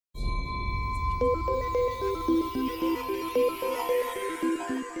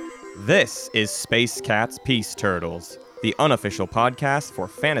This is Space Cats Peace Turtles, the unofficial podcast for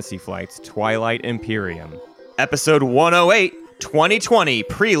Fantasy Flight's Twilight Imperium. Episode 108, 2020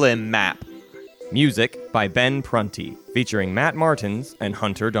 Prelim Map. Music by Ben Prunty, featuring Matt Martins and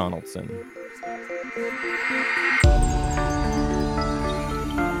Hunter Donaldson.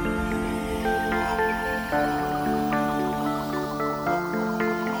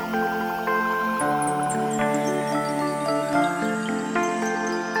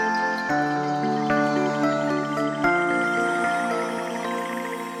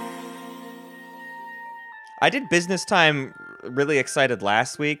 I did business time really excited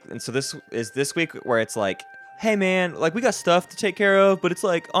last week, and so this is this week where it's like, hey man, like we got stuff to take care of, but it's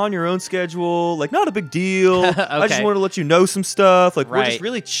like on your own schedule, like not a big deal. Okay. I just wanted to let you know some stuff. Like we're just Right.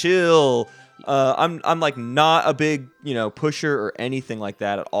 really chill. I'm like not a big, pusher or anything like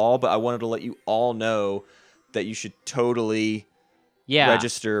that at all, but I wanted to let you all know that you should totally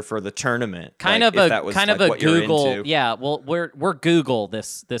register for the tournament. Kind like, of if that was, a what you're Google. into. Yeah, well, we're Google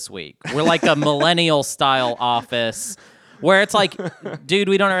this week. We're like a millennial style office where it's like, dude,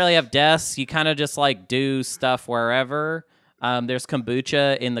 we don't really have desks. You kind of just like do stuff wherever. There's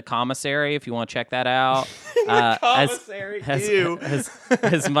kombucha in the commissary if you want to check that out. Commissary, ew.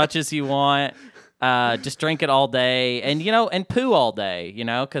 As much as you want. Just drink it all day, and poo all day,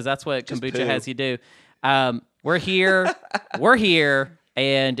 because that's what Just kombucha poo. has you do. We're here,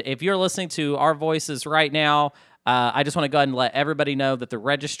 and if you're listening to our voices right now, I just want to go ahead and let everybody know that the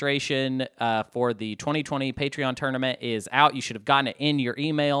registration for the 2020 Patreon tournament is out. You should have gotten it in your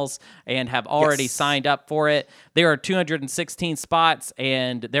emails and have already signed up for it. There are 216 spots,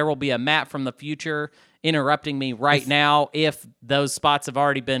 and there will be a Matt from the future interrupting me right now if those spots have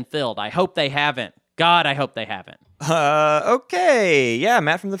already been filled. I hope they haven't. God, I hope they haven't. Okay. Yeah,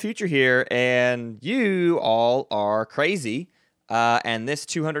 Matt from the future here, and you all are crazy. And this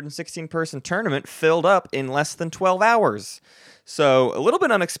 216-person tournament filled up in less than 12 hours. So a little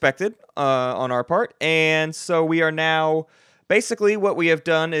bit unexpected on our part. And so we are now, basically what we have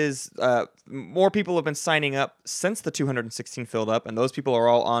done is more people have been signing up since the 216 filled up, and those people are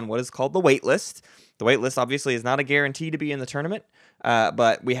all on what is called the wait list. The wait list obviously is not a guarantee to be in the tournament.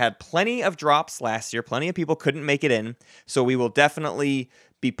 But we had plenty of drops last year. Plenty of people couldn't make it in. So we will definitely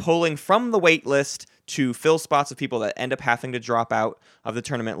be pulling from the wait list to fill spots of people that end up having to drop out of the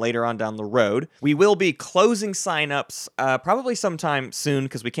tournament later on down the road. We will be closing signups probably sometime soon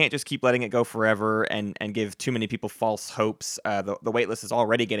because we can't just keep letting it go forever and give too many people false hopes. The wait list is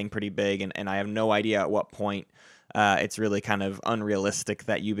already getting pretty big, and I have no idea at what point it's really kind of unrealistic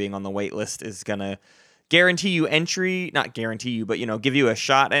that you being on the wait list is going to guarantee you entry, not guarantee you, but, give you a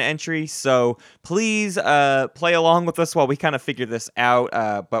shot at entry. So please play along with us while we kind of figure this out.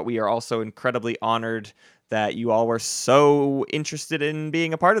 But we are also incredibly honored that you all were so interested in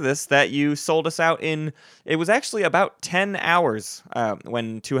being a part of this that you sold us out it was actually about 10 hours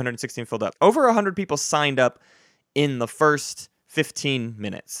when 216 filled up. Over 100 people signed up in the first 15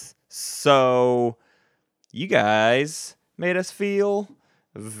 minutes. So you guys made us feel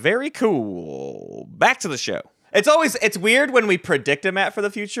very cool. Back to the show. It's weird when we predict a Matt for the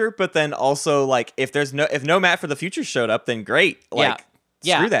future, but then also like if no Matt for the future showed up, then great. Like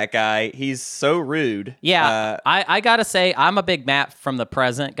screw that guy. He's so rude. Yeah, I gotta say I'm a big Matt from the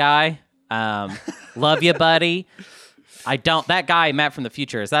present guy. Love you, buddy. That guy Matt from the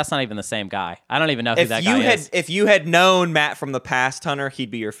future that's not even the same guy. I don't even know who that guy is. If you had known Matt from the past, Hunter, he'd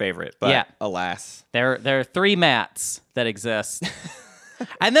be your favorite. But alas, there are three Matts that exist.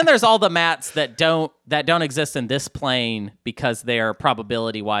 And then there's all the Matts that don't exist in this plane because they're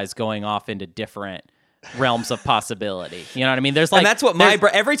probability-wise going off into different realms of possibility. You know what I mean? And that's what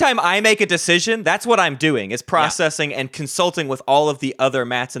every time I make a decision, that's what I'm doing is processing and consulting with all of the other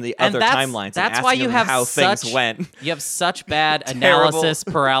Matts and the other timelines. That's and why you have how things went. You have such bad analysis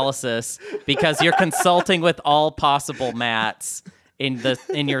paralysis because you're consulting with all possible Matts in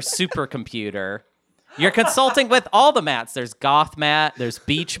your supercomputer. You're consulting with all the Matts. There's Goth Matt, there's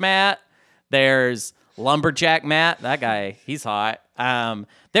Beach Matt, there's Lumberjack Matt. That guy, he's hot. I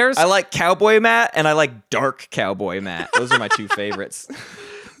like Cowboy Matt and I like Dark Cowboy Matt. Those are my two favorites.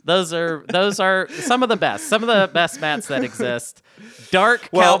 Those are some of the best. Some of the best Matts that exist. Dark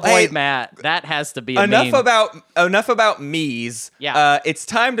Cowboy Matt. That has to be a meme. Enough about me's. Yeah. It's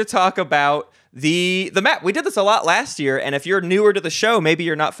time to talk about the map. We did this a lot last year, and if you're newer to the show, maybe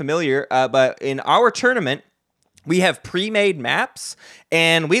you're not familiar, but in our tournament, we have pre-made maps,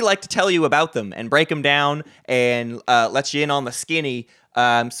 and we like to tell you about them and break them down and let you in on the skinny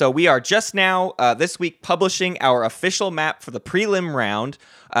So we are just now this week publishing our official map for the prelim round.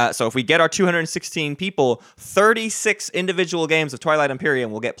 So if we get our 216 people, 36 individual games of Twilight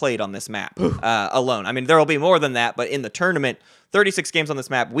Imperium will get played on this map alone. I mean, there will be more than that, but in the tournament, 36 games on this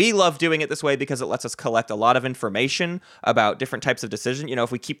map. We love doing it this way because it lets us collect a lot of information about different types of decision. You know,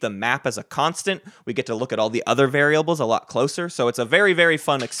 if we keep the map as a constant, we get to look at all the other variables a lot closer. So it's a very, very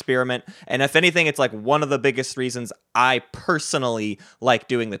fun experiment. And if anything, it's like one of the biggest reasons I personally like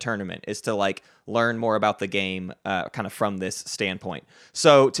doing the tournament is to like learn more about the game kind of from this standpoint.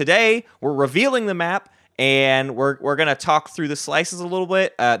 So today we're revealing the map. And we're going to talk through the slices a little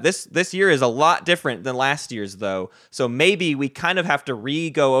bit. This year is a lot different than last year's, though. So maybe we kind of have to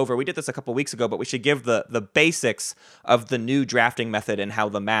go over. We did this a couple weeks ago, but we should give the basics of the new drafting method and how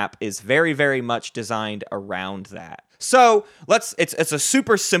the map is very, very much designed around that. So it's a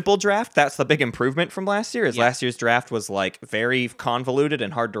super simple draft. That's the big improvement from last year. Last year's draft was like very convoluted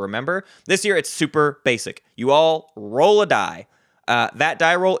and hard to remember. This year it's super basic. You all roll a die. That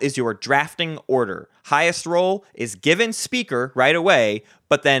die roll is your drafting order. Highest roll is given speaker right away,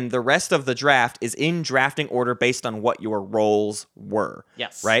 but then the rest of the draft is in drafting order based on what your rolls were.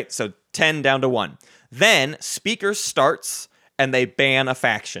 Yes. Right? So 10 down to 1. Then speaker starts and they ban a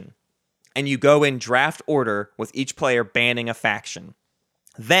faction. And you go in draft order with each player banning a faction.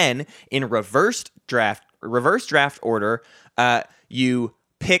 Then in reverse draft order, you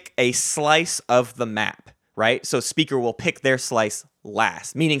pick a slice of the map. Right? So speaker will pick their slice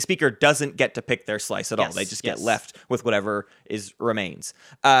last, meaning speaker doesn't get to pick their slice at all. They just get left with whatever remains.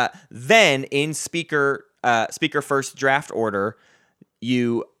 Then in speaker first draft order,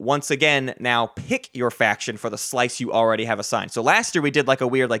 you once again now pick your faction for the slice you already have assigned. So last year we did like a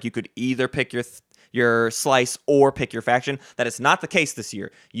weird, like you could either pick your slice or pick your faction. That is not the case this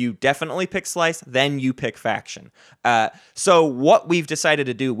year. You definitely pick slice, then you pick faction. So what we've decided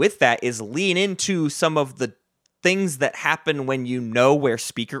to do with that is lean into some of the things that happen when you know where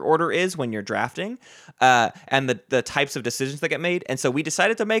speaker order is when you're drafting, and the types of decisions that get made. And so we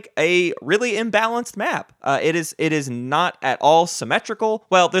decided to make a really imbalanced map. It is not at all symmetrical.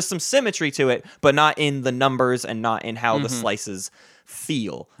 Well, there's some symmetry to it, but not in the numbers and not in how the slices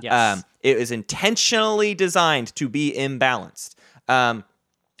feel. Yes. It is intentionally designed to be imbalanced.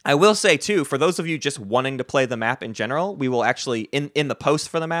 I will say, too, for those of you just wanting to play the map in general, we will actually, in the post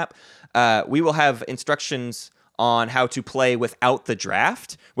for the map, we will have instructions on how to play without the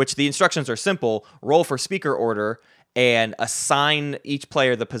draft, which the instructions are simple. Roll for speaker order and assign each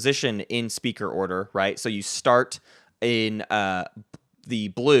player the position in speaker order, right? So you start in the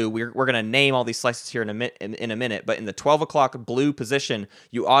blue. We're going to name all these slices here in a minute, but in the 12 o'clock blue position,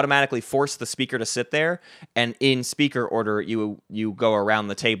 you automatically force the speaker to sit there, and in speaker order, you go around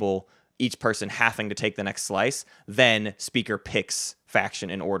the table, each person having to take the next slice. Then speaker picks faction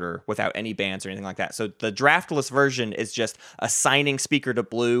in order without any bans or anything like that. So the draftless version is just assigning speaker to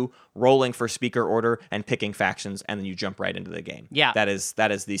blue, rolling for speaker order, and picking factions, and then you jump right into the game. Yeah. That is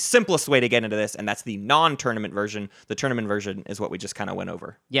the simplest way to get into this, and that's the non-tournament version. The tournament version is what we just kind of went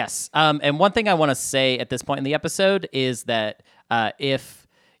over. Yes. And one thing I want to say at this point in the episode is that if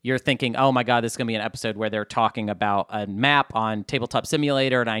you're thinking, oh my God, this is going to be an episode where they're talking about a map on Tabletop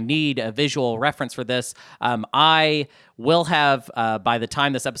Simulator and I need a visual reference for this, I will have, by the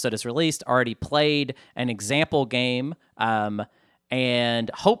time this episode is released, already played an example game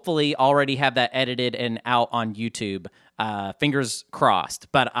and hopefully already have that edited and out on YouTube. Fingers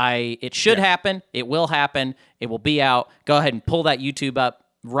crossed. But it should happen. It will happen. It will be out. Go ahead and pull that YouTube up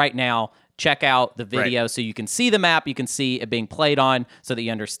right now. Check out the video so you can see the map, you can see it being played on so that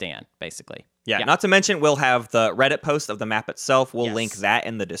you understand, basically. Yeah, not to mention we'll have the Reddit post of the map itself. We'll link that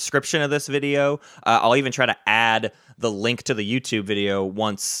in the description of this video. I'll even try to add the link to the YouTube video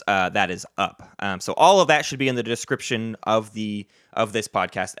once that is up. So all of that should be in the description of this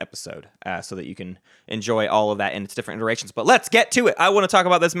podcast episode so that you can enjoy all of that in its different iterations. But let's get to it. I want to talk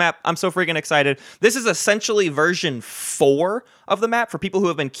about this map. I'm so freaking excited. This is essentially version 4 of the map for people who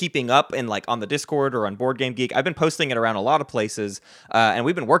have been keeping up in like on the Discord or on Board Game Geek. I've been posting it around a lot of places, and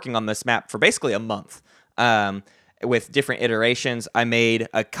we've been working on this map for basically a month. With different iterations. I made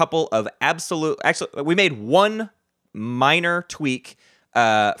a couple of we made one minor tweak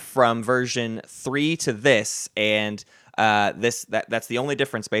from version 3 to this, and that's the only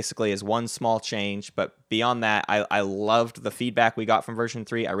difference basically is one small change. But beyond that, I loved the feedback we got from version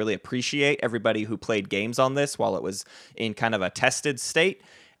 3. I really appreciate everybody who played games on this while it was in kind of a tested state.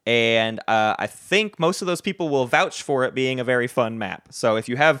 And I think most of those people will vouch for it being a very fun map. So if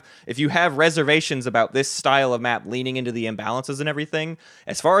you have reservations about this style of map leaning into the imbalances and everything,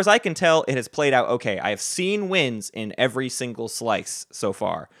 as far as I can tell, it has played out okay. I have seen wins in every single slice so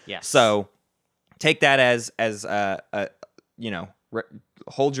far. Yes. So take that as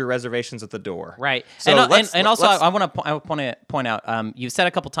hold your reservations at the door. Right. So and also, I want to point out, you've said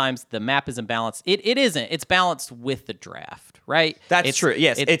a couple times the map isn't balanced. It isn't. It's balanced with the draft, right? That's true.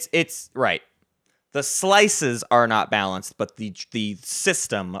 Yes, it's right. The slices are not balanced, but the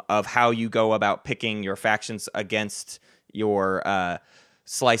system of how you go about picking your factions against your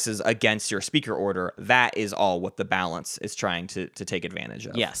slices against your speaker order, that is all what the balance is trying to take advantage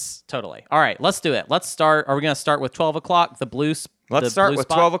of. Yes, totally. All right, let's do it. Let's start. Are we going to start with 12 o'clock, the blue Let's start with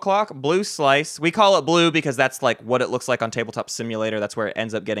spot? 12 o'clock, blue slice. We call it blue because that's like what it looks like on Tabletop Simulator. That's where it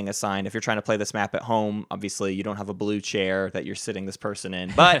ends up getting assigned. If you're trying to play this map at home, obviously you don't have a blue chair that you're sitting this person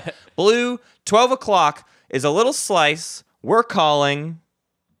in. But blue, 12 o'clock is a little slice we're calling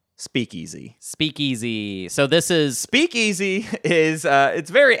Speakeasy. Speakeasy. So this is... Speakeasy is, it's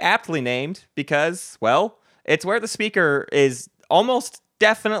very aptly named because, well, it's where the speaker is almost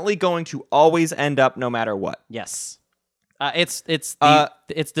definitely going to always end up no matter what. Yes.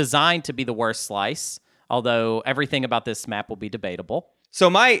 It's designed to be the worst slice, although everything about this map will be debatable.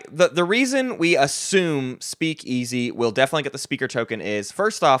 So the reason we assume Speakeasy will definitely get the speaker token is,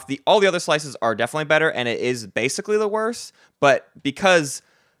 first off, all the other slices are definitely better, and it is basically the worst, but because,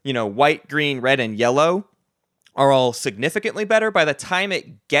 white, green, red, and yellow are all significantly better, by the time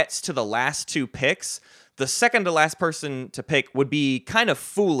it gets to the last two picks, the second to last person to pick would be kind of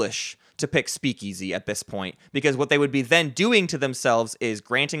foolish to pick Speakeasy at this point, because what they would be then doing to themselves is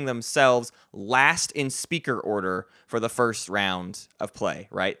granting themselves last in speaker order for the first round of play,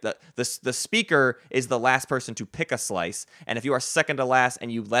 right? The speaker is the last person to pick a slice, and if you are second to last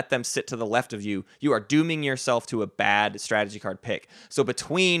and you let them sit to the left of you, you are dooming yourself to a bad strategy card pick. So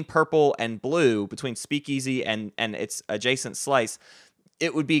between purple and blue, between Speakeasy and its adjacent slice,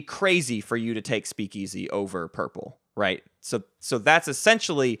 it would be crazy for you to take Speakeasy over purple. Right. So that's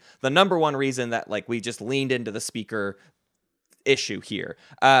essentially the number one reason that we just leaned into the speaker issue here.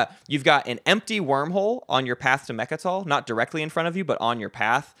 You've got an empty wormhole on your path to Mechatol, not directly in front of you, but on your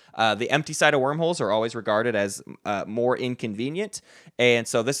path. The empty side of wormholes are always regarded as more inconvenient. And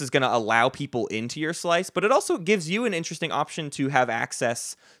so this is going to allow people into your slice, but it also gives you an interesting option to have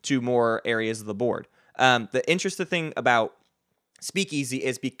access to more areas of the board. The interesting thing about Speakeasy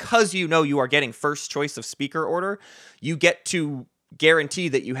is because you are getting first choice of speaker order, you get to guarantee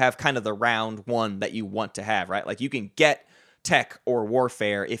that you have kind of the round one that you want to have, right? Like you can get tech or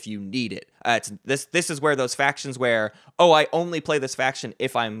warfare if you need it. This is where those factions where, I only play this faction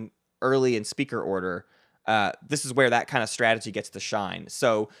if I'm early in speaker order. This is where that kind of strategy gets to shine.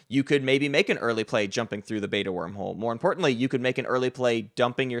 So you could maybe make an early play jumping through the beta wormhole. More importantly, you could make an early play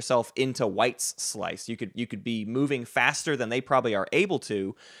dumping yourself into White's slice. You could be moving faster than they probably are able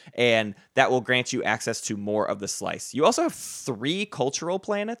to, and that will grant you access to more of the slice. You also have 3 cultural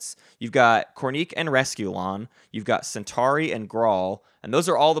planets. You've got Kornik and Resculon. You've got Centauri and Grawl. And those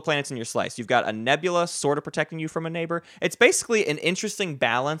are all the planets in your slice. You've got a nebula sort of protecting you from a neighbor. It's basically an interesting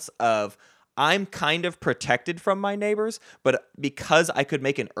balance of I'm kind of protected from my neighbors, but because I could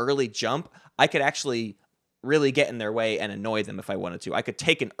make an early jump, I could actually really get in their way and annoy them if I wanted to. I could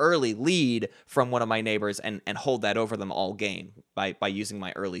take an early lead from one of my neighbors and hold that over them all game by using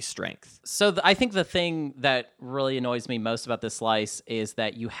my early strength. So I think the thing that really annoys me most about this slice is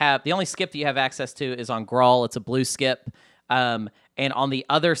that the only skip that you have access to is on Grawl. It's a blue skip. And on the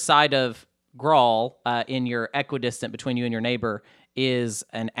other side of Grawl, in your equidistant between you and your neighbor, is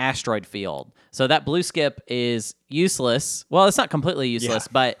an asteroid field. So that blue skip is useless. Well, it's not completely useless,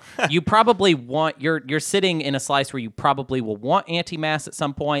 but you probably you're sitting in a slice where you probably will want anti-mass at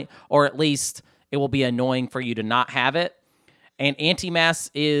some point, or at least it will be annoying for you to not have it. And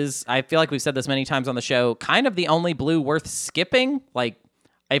anti-mass is, I feel like we've said this many times on the show, kind of the only blue worth skipping. Like,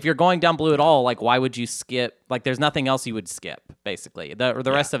 if you're going down blue at all, why would you skip? There's nothing else you would skip, basically.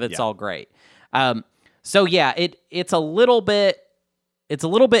 The rest of it's all great. So yeah, it's a little bit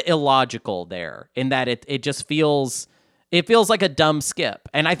illogical there in that it just feels like a dumb skip.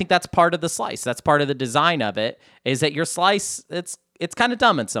 And I think that's part of the slice. That's part of the design of it, is that your slice, it's kind of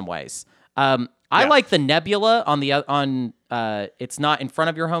dumb in some ways. I like the nebula on it's not in front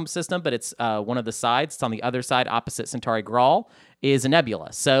of your home system, but it's one of the sides. It's on the other side opposite Centauri Grawl is a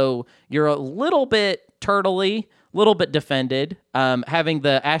nebula. So you're a little bit turtley, a little bit defended, having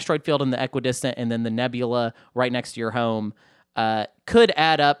the asteroid field in the equidistant and then the nebula right next to your home. could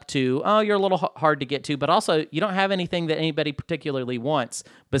add up to, oh, you're a little hard to get to, but also you don't have anything that anybody particularly wants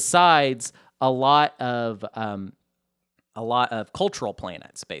besides a lot of cultural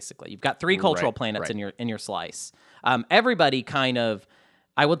planets. Basically, you've got 3 cultural planets in your slice. Everybody kind of,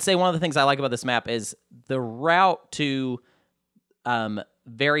 I would say one of the things I like about this map is the route to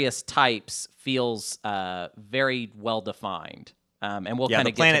various types feels very well defined. And we'll kind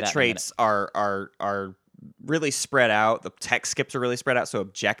of get to that. The planet traits are really spread out. The tech skips are really spread out, so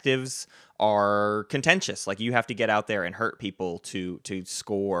objectives are contentious. Like, you have to get out there and hurt people to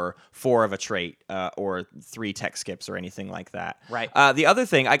score 4 of a trait or 3 tech skips or anything like that. Right. The other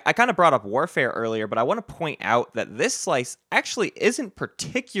thing, I kind of brought up warfare earlier, but I want to point out that this slice actually isn't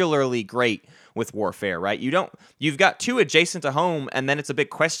particularly great with warfare, right? You've got 2 adjacent to home, and then it's a big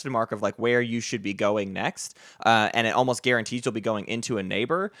question mark of like where you should be going next, and it almost guarantees you'll be going into a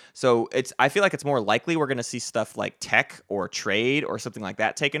neighbor. So I feel like it's more likely we're going to see stuff like tech or trade or something like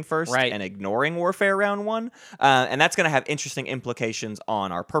that taken first, right, and ignoring warfare round 1, and that's going to have interesting implications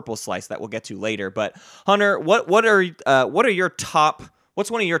on our purple slice that we'll get to later. But Hunter, what are your top?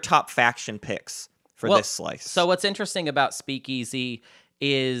 What's one of your top faction picks for this slice? So what's interesting about Speakeasy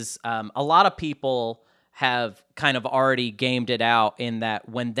is a lot of people have kind of already gamed it out in that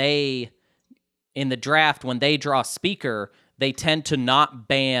in the draft, when they draw Speaker, they tend to not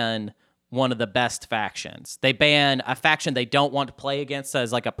ban one of the best factions. They ban a faction they don't want to play against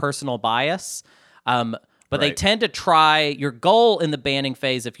as like a personal bias. But they tend to try. Your goal in the banning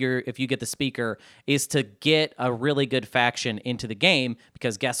phase, if you get the Speaker, is to get a really good faction into the game,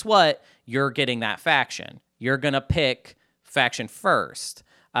 because guess what? You're getting that faction. You're gonna pick faction first.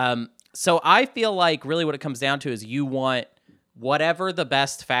 So I feel like really what it comes down to is you want whatever the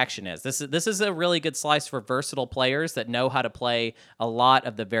best faction is. This is a really good slice for versatile players that know how to play a lot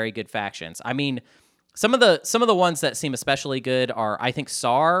of the very good factions. I mean, some of the ones that seem especially good are, I think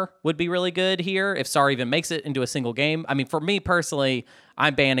SAR would be really good here if SAR even makes it into a single game. I mean, for me personally,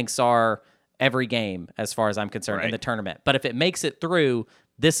 I'm banning SAR every game as far as I'm concerned in the tournament. But if it makes it through,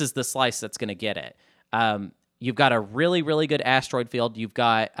 this is the slice that's going to get it. You've got a really, really good asteroid field. You've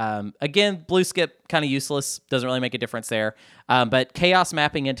got, again, blue skip, kind of useless. Doesn't really make a difference there. But chaos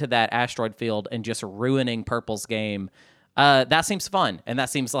mapping into that asteroid field and just ruining purple's game, that seems fun. And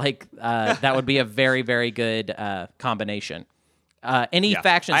that seems like that would be a very, very good combination. Any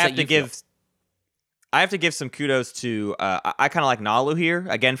factions that you feel? I have to give some kudos to, I kind of like Naalu here,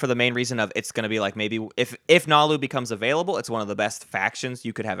 again, for the main reason of it's going to be like, maybe if Naalu becomes available, it's one of the best factions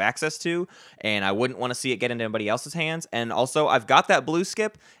you could have access to, and I wouldn't want to see it get into anybody else's hands. And also, I've got that blue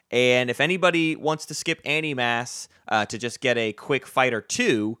skip, and if anybody wants to skip Anti-Mass to just get a quick fight or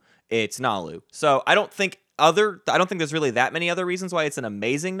 2, it's Naalu. So I don't think there's really that many other reasons why it's an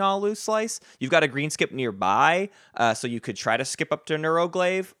amazing Naalu slice. You've got a green skip nearby, so you could try to skip up to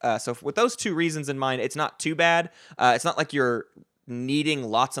Neuroglaive. So with those 2 reasons in mind, it's not too bad. It's not like you're needing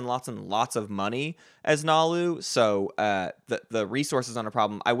lots and lots and lots of money as Naalu, so the resources aren't a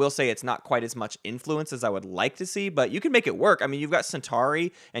problem. I will say it's not quite as much influence as I would like to see, but you can make it work. I mean, you've got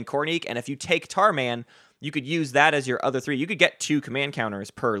Centauri and Kornique, and if you take Tarman, you could use that as your other 3. You could get 2 command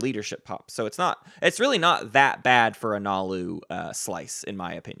counters per leadership pop. So it's really not that bad for a Naalu slice, in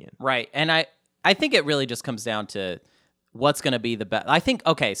my opinion. Right. And I think it really just comes down to what's going to be the best. I think,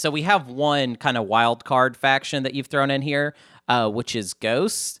 okay, so we have one kind of wild card faction that you've thrown in here, which is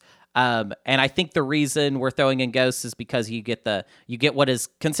Ghosts. And I think the reason we're throwing in Ghosts is because you get what is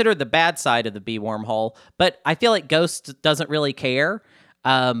considered the bad side of the B wormhole. But I feel like Ghost doesn't really care.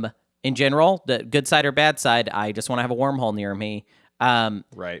 In general, the good side or bad side, I just want to have a wormhole near me.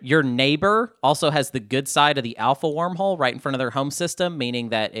 Right. Your neighbor also has the good side of the alpha wormhole right in front of their home system, meaning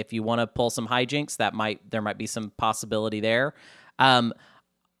that if you want to pull some hijinks, there might be some possibility there.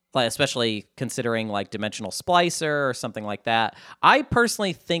 Especially considering like Dimensional Splicer or something like that. I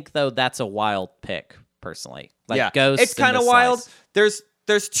personally think, though, that's a wild pick, personally. Ghosts. It's kind of wild.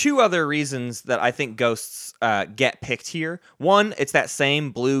 There's 2 other reasons that I think Ghosts get picked here. One, it's that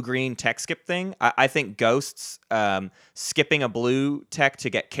same blue-green tech skip thing. I think Ghosts skipping a blue tech to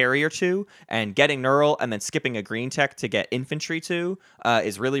get Carrier 2 and getting Neural and then skipping a green tech to get Infantry 2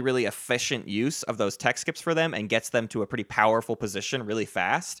 is really, really efficient use of those tech skips for them and gets them to a pretty powerful position really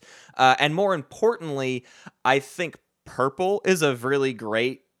fast. And more importantly, I think purple is a really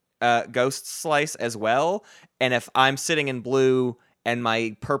great Ghost slice as well. And if I'm sitting in blue and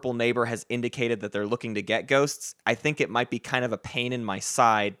my purple neighbor has indicated that they're looking to get Ghosts, I think it might be kind of a pain in my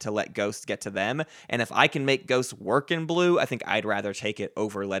side to let Ghosts get to them. And if I can make Ghosts work in blue, I think I'd rather take it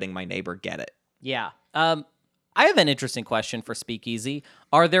over letting my neighbor get it. Yeah. I have an interesting question for Speakeasy.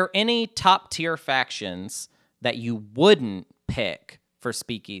 Are there any top-tier factions that you wouldn't pick for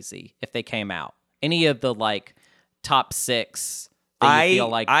Speakeasy if they came out? Any of the like top 6 that you feel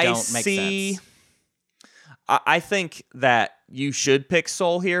like don't make sense? I think that you should pick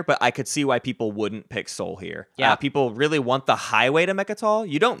Soul here, but I could see why people wouldn't pick Soul here. Yeah. People really want the highway to Mechatol.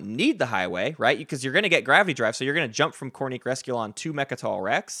 You don't need the highway, right? Because you're going to get Gravity Drive, so you're going to jump from Cornique Resculon to Mechatol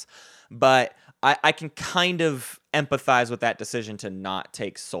Rex. But I can kind of empathize with that decision to not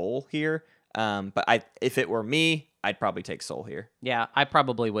take Soul here. But if it were me, I'd probably take Soul here. Yeah, I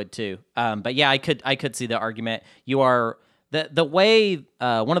probably would too. But yeah, I could see the argument. You are the way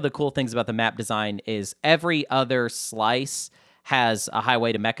one of the cool things about the map design is every other slice has a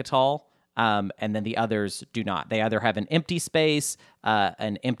highway to Mechatol, and then the others do not. They either have an empty space,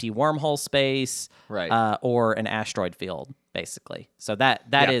 an empty wormhole space, right, or an asteroid field, basically. So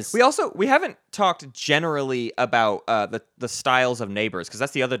that is. We haven't talked generally about the styles of neighbors, because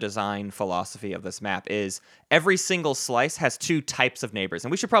that's the other design philosophy of this map is every single slice has 2 types of neighbors,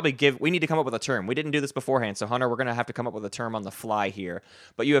 and we need to come up with a term. We didn't do this beforehand, so Hunter, we're going to have to come up with a term on the fly here.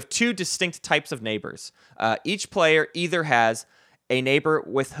 But you have 2 distinct types of neighbors. Each player either has a neighbor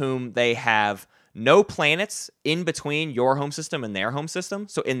with whom they have no planets in between your home system and their home system.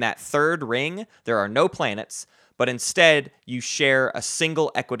 So in that third ring, there are no planets, but instead you share a single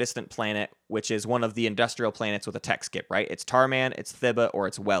equidistant planet, which is one of the industrial planets with a tech skip, right? It's Tarman, it's Thibba, or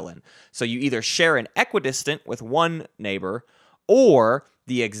it's Wellin. So you either share an equidistant with one neighbor, or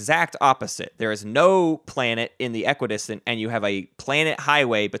the exact opposite. There is no planet in the equidistant, and you have a planet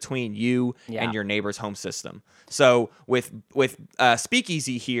highway between you and your neighbor's home system. So with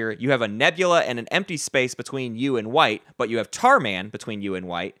Speakeasy here, you have a nebula and an empty space between you and white, but you have Tarman between you and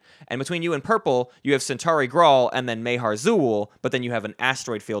white, and between you and purple, you have Centauri Grawl and then Mehar Zool, but then you have an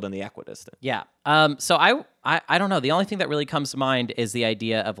asteroid field in the equidistant. Yeah. So I don't know. The only thing that really comes to mind is the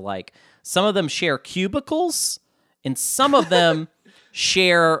idea of like some of them share cubicles, and some of them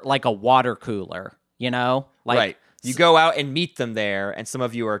share like a water cooler, you know? Like, right. You go out and meet them there, and some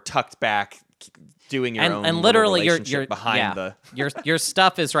of you are tucked back doing your own and literally relationship behind the your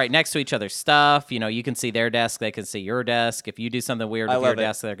stuff is right next to each other's stuff. You know, you can see their desk, they can see your desk. If you do something weird with your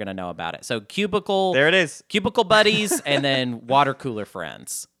desk, they're gonna know about it. So cubicle, there it is. Cubicle buddies, and then water cooler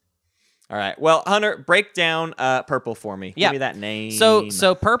friends. All right. Well, Hunter, break down purple for me. Yeah. Give me that name.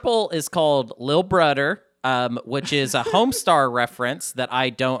 So purple is called Lil Brudder, which is a Homestar reference that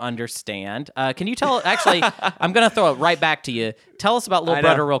I don't understand. Can you tell? Actually, I'm going to throw it right back to you. Tell us about Lil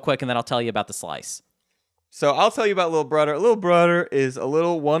Brudder real quick, and then I'll tell you about the slice. So I'll tell you about Lil Brudder. Lil Brudder is a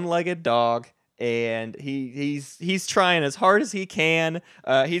little one-legged dog, and he's trying as hard as he can.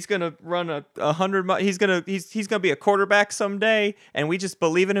 He's gonna run 100. He's gonna be a quarterback someday, and we just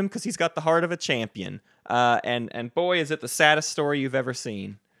believe in him because he's got the heart of a champion. And boy, is it the saddest story you've ever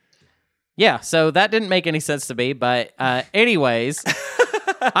seen. Yeah, so that didn't make any sense to me, but anyways,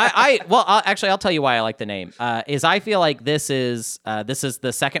 I'll tell you why I like the name. Is I feel like this is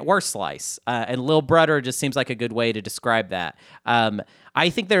the second worst slice, and Lil Brudder just seems like a good way to describe that. I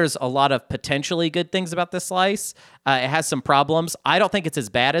think there's a lot of potentially good things about this slice. It has some problems. I don't think it's as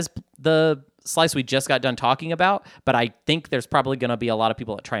bad as the slice we just got done talking about, but I think there's probably going to be a lot of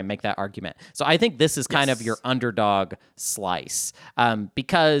people that try and make that argument. So I think this is kind of your underdog slice,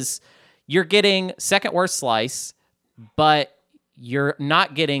 because you're getting second worst slice, but you're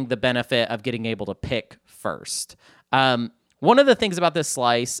not getting the benefit of getting able to pick first. One of the things about this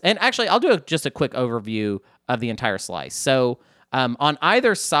slice, and actually I'll do just a quick overview of the entire slice. So on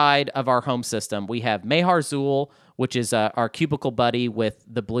either side of our home system, we have Mehar Zool, which is our cubicle buddy with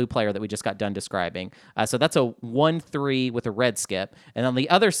the blue player that we just got done describing. So that's a 1/3 with a red skip. And on the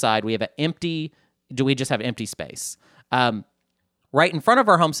other side, we have we just have empty space. Right in front of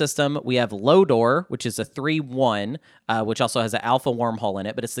our home system, we have Lodor, which is a 3/1, which also has an alpha wormhole in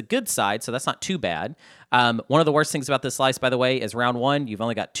it, but it's the good side, so that's not too bad. One of the worst things about this slice, by the way, is round 1, you've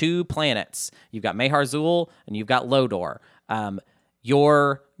only got 2 planets. You've got Mehar Zool, and you've got Lodor.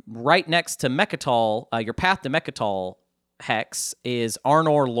 Your right next to Mechatol, your path to Mechatol hex is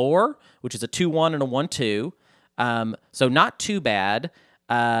Arnor Lore, which is a 2/1 and a 1/2. So not too bad.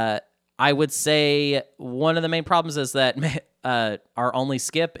 I would say one of the main problems is that our only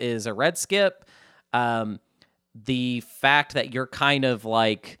skip is a red skip. The fact that you're kind of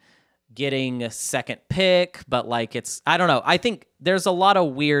like getting a second pick, but like I don't know. I think there's a lot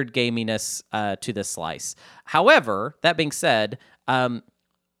of weird gaminess to this slice. However, that being said,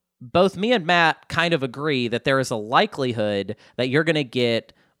 both me and Matt kind of agree that there is a likelihood that you're going to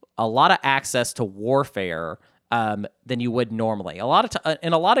get a lot of access to Warfare than you would normally.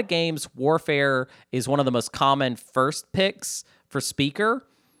 In a lot of games, Warfare is one of the most common first picks for Speaker.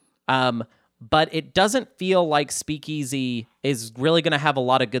 but it doesn't feel like Speakeasy is really going to have a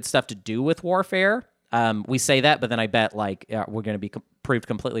lot of good stuff to do with Warfare. We say that, but then I bet we're going to be proved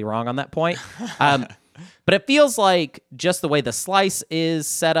completely wrong on that point. But it feels like just the way the slice is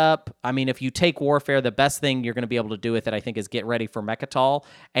set up. I mean, if you take Warfare, the best thing you're going to be able to do with it, I think, is get ready for Mechatol,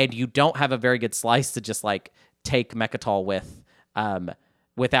 and you don't have a very good slice to just like take Mechatol with,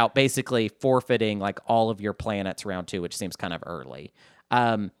 without basically forfeiting like all of your planets round 2, which seems kind of early.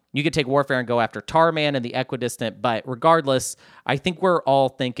 You could take Warfare and go after Tarman and the Equidistant, but regardless, I think we're all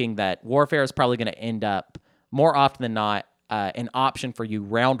thinking that Warfare is probably going to end up more often than not an option for you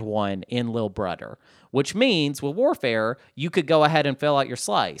round 1 in Lil Brudder, which means with Warfare, you could go ahead and fill out your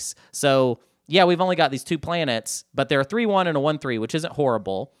slice. So, yeah, we've only got these 2 planets, but they're a 3-1 and a 1-3, which isn't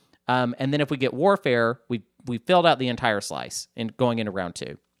horrible. And then if we get Warfare, we filled out the entire slice in going into round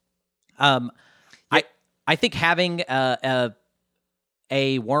 2. I think having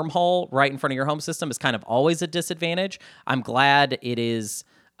a wormhole right in front of your home system is kind of always a disadvantage. I'm glad it is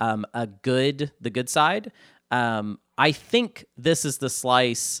the good side. I think this is the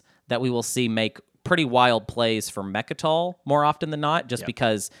slice that we will see make pretty wild plays for Mechatol more often than not, just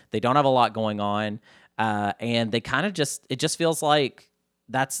because they don't have a lot going on, and they kind of it just feels like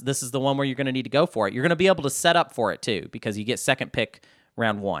this is the one where you're going to need to go for it. You're going to be able to set up for it too, because you get second pick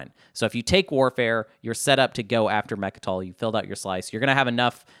round 1. So if you take Warfare, you're set up to go after Mechatol. You filled out your slice. You're going to have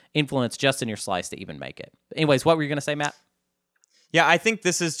enough influence just in your slice to even make it. Anyways, what were you going to say, Matt? Yeah, I think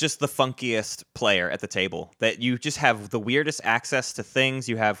this is just the funkiest player at the table, that you just have the weirdest access to things.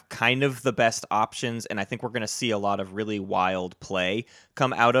 You have kind of the best options, and I think we're going to see a lot of really wild play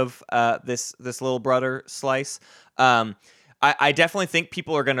come out of this Lil Brudder slice. I definitely think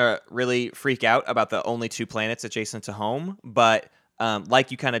people are going to really freak out about the only 2 planets adjacent to home, but like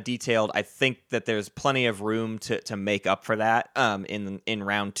you kind of detailed, I think that there's plenty of room to make up for that in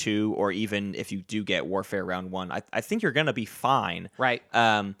round 2, or even if you do get Warfare round 1. I think you're going to be fine. Right.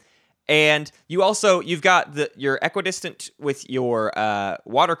 And you've got your Equidistant with your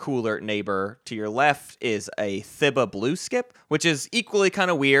water cooler neighbor to your left is a Thibba blue skip, which is equally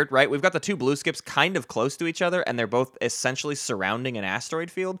kind of weird, right? We've got the 2 blue skips kind of close to each other, and they're both essentially surrounding an asteroid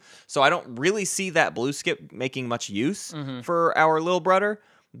field. So I don't really see that blue skip making much use for our Lil Brudder.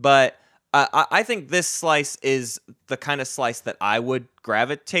 But I think this slice is the kind of slice that I would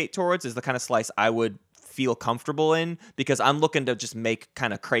gravitate towards, is the kind of slice I would feel comfortable in, because I'm looking to just make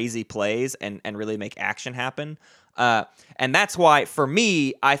kind of crazy plays and really make action happen. And that's why, for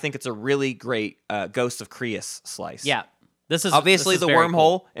me, I think it's a really great Ghost of Creus slice. Yeah. This is obviously the wormhole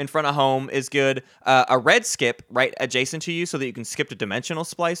cool. in front of home is good. A red skip right adjacent to you so that you can skip to dimensional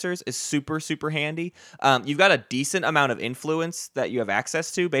splicers is super, super handy. You've got a decent amount of influence that you have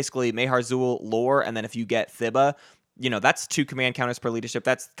access to, basically Meharzul lore, and then if you get Thibba, that's 2 command counters per leadership.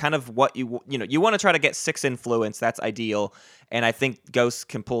 That's kind of what you want to try to get 6 influence. That's ideal. And I think Ghost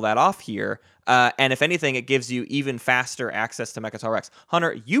can pull that off here. And if anything, it gives you even faster access to Mechatol Rex.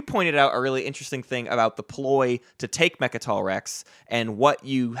 Hunter, you pointed out a really interesting thing about the ploy to take Mechatol Rex and what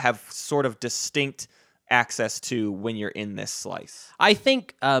you have sort of distinct access to when you're in this slice. I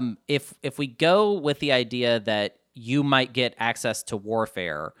think if we go with the idea that you might get access to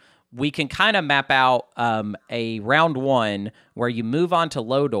Warfare, we can kind of map out a round 1 where you move on to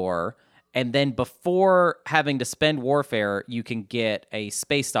Lodor, and then before having to spend Warfare, you can get a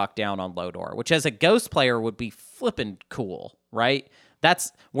space dock down on Lodor, which as a Ghost player would be flippin' cool, right?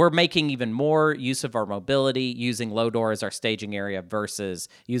 We're making even more use of our mobility, using Lodor as our staging area versus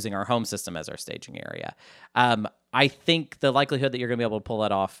using our home system as our staging area. I think the likelihood that you're going to be able to pull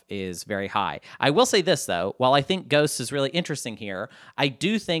that off is very high. I will say this, though. While I think Ghost is really interesting here, I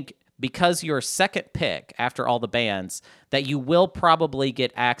do think because you're second pick after all the bans, that you will probably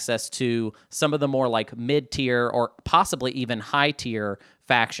get access to some of the more like mid-tier or possibly even high-tier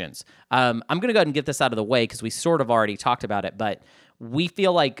factions. I'm going to go ahead and get this out of the way because we sort of already talked about it, but we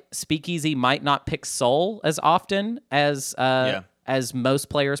feel like Speakeasy might not pick Soul as often as most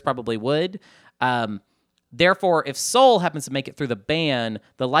players probably would. Therefore, if Soul happens to make it through the ban,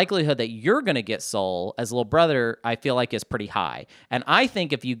 the likelihood that you're going to get Soul as Lil Brudder, I feel like, is pretty high. And I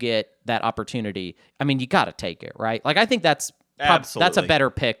think if you get that opportunity, I mean, you got to take it, right? Like, I think that's a better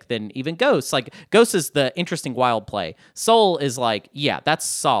pick than even Ghost. Like, Ghost is the interesting wild play. Soul is like, yeah, that's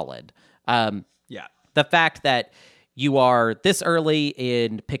solid. The fact that you are this early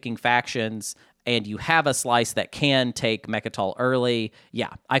in picking factions and you have a slice that can take Mechatol early,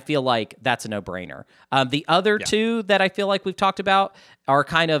 I feel like that's a no-brainer. The other 2 that I feel like we've talked about are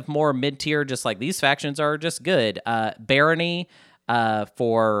kind of more mid-tier, just like these factions are just good. Barony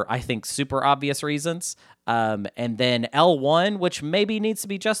for, I think, super obvious reasons. And then L1, which maybe needs to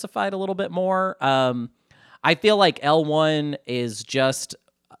be justified a little bit more. I feel like L1 is just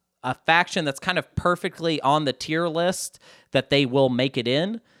a faction that's kind of perfectly on the tier list that they will make it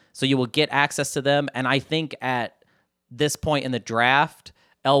in. So you will get access to them. And I think at this point in the draft,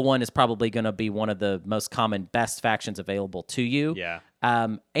 L1 is probably going to be one of the most common best factions available to you. Yeah.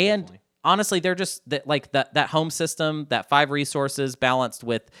 And definitely. Honestly, they're just like that home system, that 5 resources balanced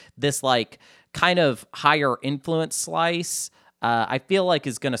with this like kind of higher influence slice, I feel like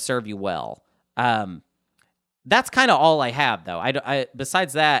is going to serve you well. That's kind of all I have, though. I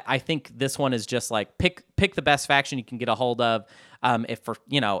besides that, I think this one is just like pick the best faction you can get a hold of. If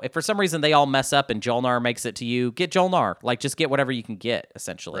for some reason they all mess up and Jolnar makes it to you, get Jolnar. Like, just get whatever you can get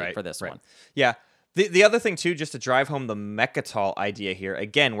essentially for this one. Yeah. The other thing, too, just to drive home the Mechatol idea here,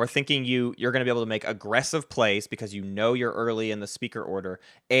 again, we're thinking you're going to be able to make aggressive plays because you know you're early in the speaker order.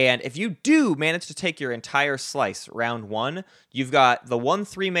 And if you do manage to take your entire slice round 1, you've got the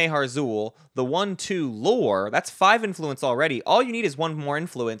 1/3 Mehar Zul, the 1/2 Lore. That's 5 influence already. All you need is 1 more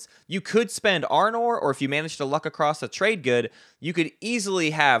influence. You could spend Arnor, or if you manage to luck across a trade good, you could easily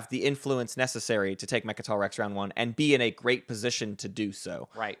have the influence necessary to take Mechatol Rex round 1 and be in a great position to do so.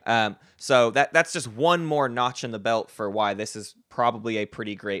 Right. So that's just one more notch in the belt for why this is probably a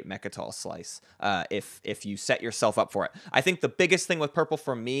pretty great Mechatol slice if you set yourself up for it. I think the biggest thing with purple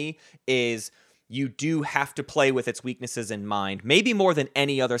for me is you do have to play with its weaknesses in mind, maybe more than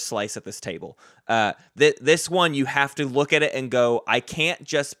any other slice at this table. This one, you have to look at it and go, I can't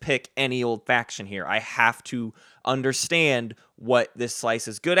just pick any old faction here. I have to understand what this slice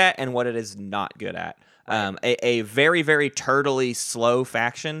is good at and what it is not good at. A very, very turtley, slow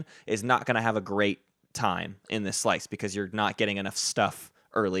faction is not going to have a great time in this slice because you're not getting enough stuff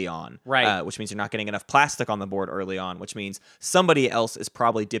early on, right? Which means you're not getting enough plastic on the board early on, which means somebody else is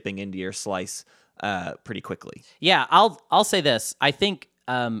probably dipping into your slice pretty quickly. Yeah, I'll say this. I think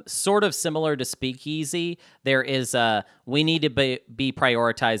sort of similar to Speakeasy, there is we need to be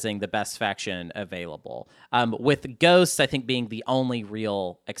prioritizing the best faction available. With Ghosts, I think being the only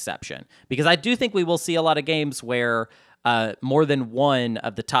real exception, because I do think we will see a lot of games where more than one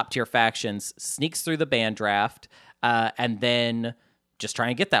of the top tier factions sneaks through the ban draft, and then just try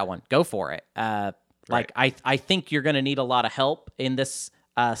and get that one. Go for it. Like I think you're going to need a lot of help in this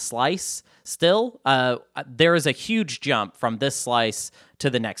slice. Still, there is a huge jump from this slice to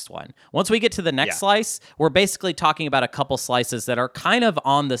the next one. Once we get to the next slice, we're basically talking about a couple slices that are kind of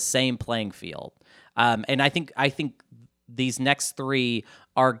on the same playing field. And I think these next 3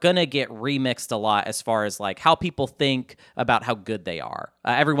 are gonna get remixed a lot as far as like how people think about how good they are.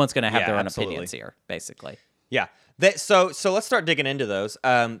 Everyone's gonna have their own opinions here, basically. Yeah. So let's start digging into those.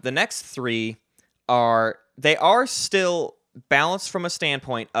 The next 3 are still balanced from a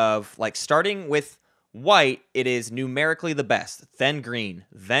standpoint of like starting with white, it is numerically the best, then green,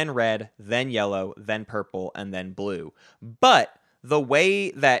 then red, then yellow, then purple, and then blue. But the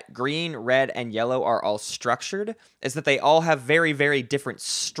way that green, red, and yellow are all structured is that they all have very, very different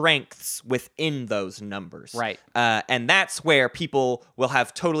strengths within those numbers. Right. And that's where people will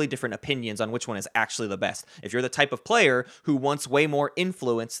have totally different opinions on which one is actually the best. If you're the type of player who wants way more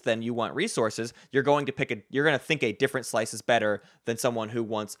influence than you want resources, you're going to think a different slice is better than someone who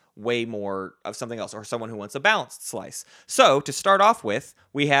wants way more of something else, or someone who wants a balanced slice. So to start off with,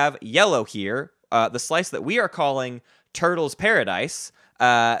 we have yellow here, the slice that we are calling Turtles Paradise,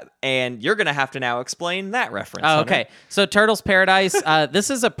 and you're going to have to now explain that reference. Oh, okay. So Turtles Paradise, this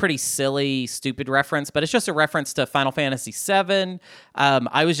is a pretty silly, stupid reference, but it's just a reference to Final Fantasy VII.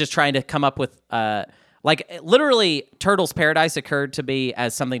 I was just trying to come up with... literally, Turtles Paradise occurred to me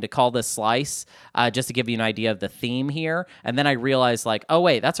as something to call this slice, just to give you an idea of the theme here. And then I realized, like, oh,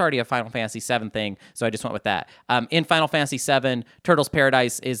 wait, that's already a Final Fantasy VII thing, so I just went with that. In Final Fantasy VII, Turtles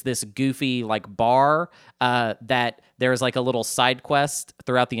Paradise is this goofy, like, bar that there's, like, a little side quest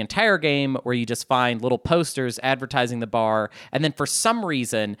throughout the entire game where you just find little posters advertising the bar, and then for some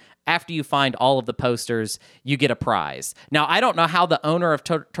reason... after you find all of the posters, you get a prize. Now, I don't know how the owner of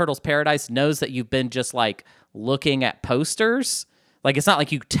Turtles Paradise knows that you've been just, like, looking at posters. Like, it's not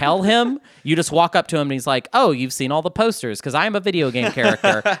like you tell him. You just walk up to him and he's like, oh, you've seen all the posters because I'm a video game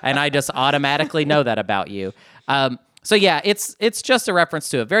character, and I just automatically know that about you. So, yeah, it's just a reference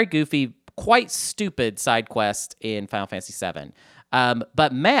to a very goofy, quite stupid side quest in Final Fantasy VII.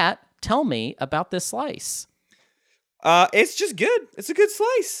 But, Matt, tell me about this slice. It's just good. It's a good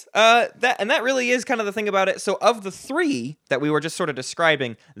slice. That really is kind of the thing about it. So of the 3 that we were just sort of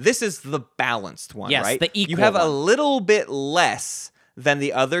describing, this is the balanced one, yes, right? The equal you have one. a little bit less than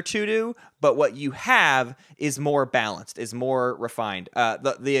the other two do, but what you have is more balanced, is more refined.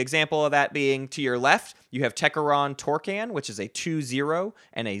 The example of that being to your left, you have Techeron Torcan, which is a 2-0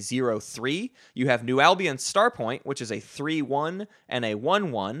 and a 0-3. You have New Albion Starpoint, which is a 3-1 and a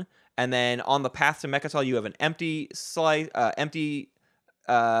 1-1. And then on the path to Mechatol, you have an empty system.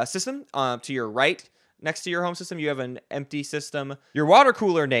 To your right, next to your home system, you have an empty system. Your water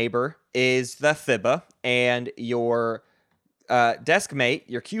cooler neighbor is the Thibba, and your desk mate,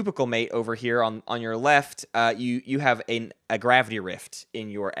 your cubicle mate over here on your left, you have a gravity rift in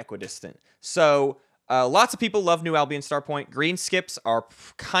your equidistant. So lots of people love New Albion Starpoint. Green skips are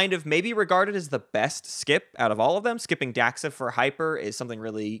kind of maybe regarded as the best skip out of all of them. Skipping Daxa for Hyper is something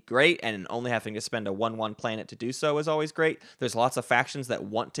really great, and only having to spend a 1/1 planet to do so is always great. There's lots of factions that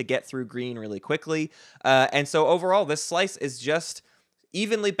want to get through green really quickly. And so overall, this slice is just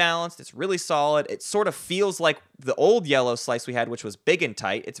evenly balanced. It's really solid. It sort of feels like the old yellow slice we had, which was big and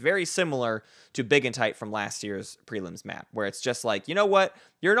tight. It's very similar to big and tight from last year's prelims map, where it's just like, you know what?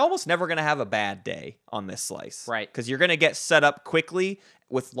 You're almost never going to have a bad day on this slice. Right. Because you're going to get set up quickly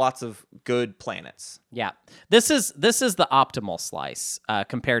with lots of good planets. Yeah, this is the optimal slice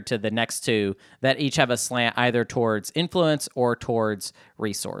compared to the next two that each have a slant either towards influence or towards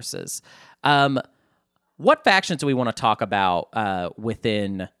resources. What factions do we want to talk about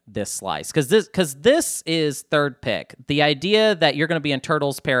within this slice? Because this is third pick. The idea that you're going to be in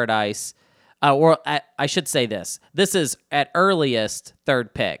Turtles Paradise, I should say this is at earliest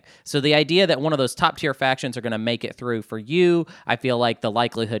third pick. So the idea that one of those top tier factions are going to make it through for you, I feel like the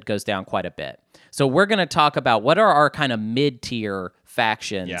likelihood goes down quite a bit. So we're going to talk about what are our kind of mid tier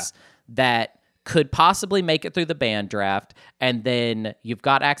factions that could possibly make it through the band draft, and then you've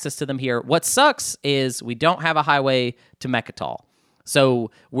got access to them here. What sucks is we don't have a highway to Mechatol. So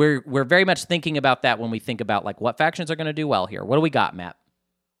we're very much thinking about that when we think about like what factions are going to do well here. What do we got, Matt?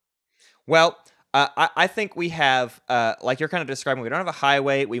 Well, I think we have, like you're kind of describing, we don't have a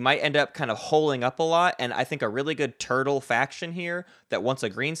highway. We might end up kind of holing up a lot, and I think a really good turtle faction here that wants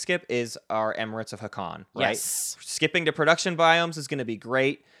a green skip is our Emirates of Hakan, right? Yes. Skipping to production biomes is going to be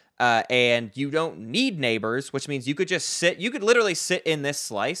great. And you don't need neighbors, which means you could literally sit in this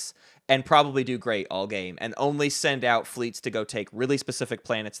slice and probably do great all game and only send out fleets to go take really specific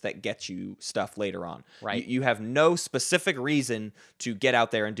planets that get you stuff later on. Right. You have no specific reason to get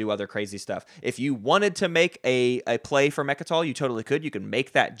out there and do other crazy stuff. If you wanted to make a play for Mechatol, you totally could. You could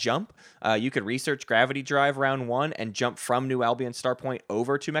make that jump. You could research Gravity Drive round 1 and jump from New Albion Starpoint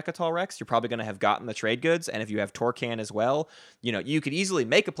over to Mechatol Rex. You're probably going to have gotten the trade goods, and if you have Torcan as well, you could easily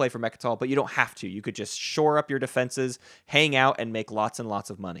make a play for Mechatol, but you don't have to. You could just shore up your defenses, hang out, and make lots and lots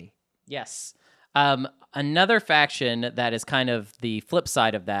of money. Yes. Another faction that is kind of the flip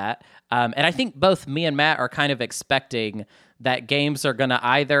side of that, and I think both me and Matt are kind of expecting that games are going to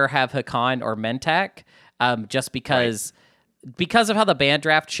either have Hakan or Mentak, just because of how the band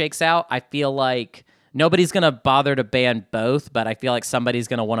draft shakes out. I feel like nobody's going to bother to ban both, but I feel like somebody's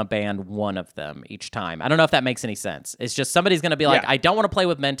going to want to ban one of them each time. I don't know if that makes any sense. It's just somebody's going to be like, I don't want to play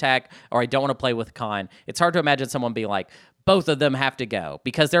with Mentak or I don't want to play with Hakan. It's hard to imagine someone being like, both of them have to go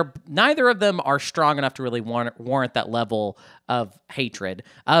because neither of them are strong enough to really warrant that level of hatred.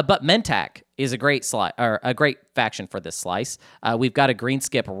 But Mentak is a great faction for this slice. We've got a green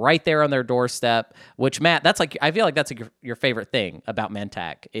skip right there on their doorstep, which Matt, I feel like that's your favorite thing about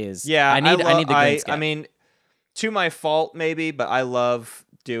Mentak is I need the green skip. I mean, to my fault maybe, but I love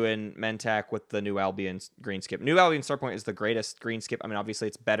doing Mentak with the New Albion green skip. New Albion Starpoint is the greatest green skip. I mean, obviously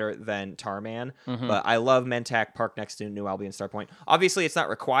it's better than Tarman, but I love Mentak parked next to New Albion Starpoint. Obviously it's not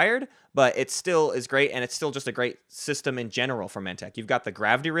required, but it still is great, and it's still just a great system in general for Mentak. You've got the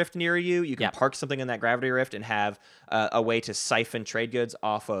Gravity Rift near you. You can park something in that Gravity Rift and have a way to siphon trade goods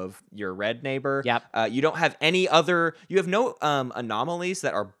off of your red neighbor. You don't have you have no anomalies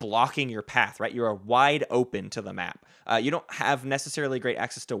that are blocking your path, right? You are wide open to the map. You don't have necessarily great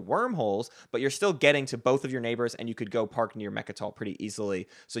access to wormholes, but you're still getting to both of your neighbors, and you could go park near Mechatol pretty easily.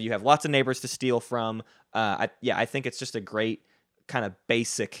 So you have lots of neighbors to steal from. I think it's just a great kind of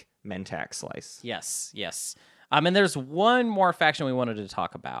basic Mentak slice. Yes. And there's one more faction we wanted to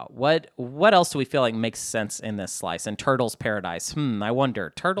talk about. What else do we feel like makes sense in this slice? And Turtles Paradise. I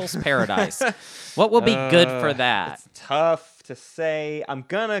wonder. Turtles Paradise. What will be good for that? It's tough to say. I'm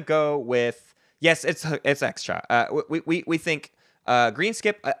gonna go with it's extra. We think green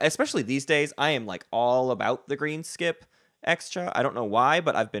skip, especially these days. I am like all about the green skip extra. I don't know why,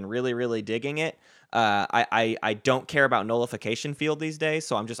 but I've been really, really digging it. I don't care about nullification field these days,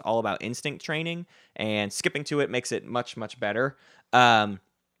 so I'm just all about instinct training, and skipping to it makes it much, much better.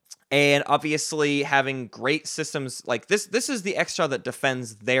 And obviously having great systems like this is the extra that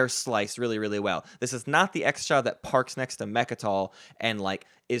defends their slice really, really well. This is not the extra that parks next to Mechatol and like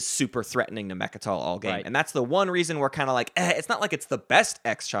is super threatening to Mechatol all game. Right. And that's the one reason we're kind of like, it's not like it's the best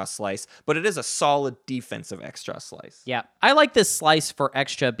extra slice, but it is a solid defensive extra slice. Yeah. I like this slice for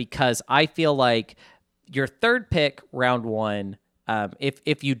extra because I feel like your third pick round one,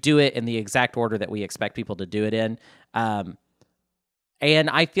 if you do it in the exact order that we expect people to do it in,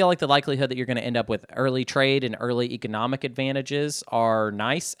 and I feel like the likelihood that you're going to end up with early trade and early economic advantages are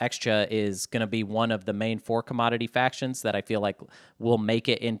nice. Extra is going to be one of the main 4 commodity factions that I feel like will make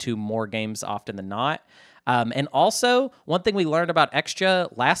it into more games often than not. And also, one thing we learned about Extra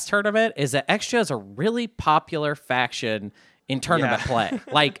last tournament is that Extra is a really popular faction in tournament play.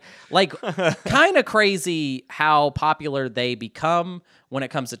 Like kind of crazy how popular they become when it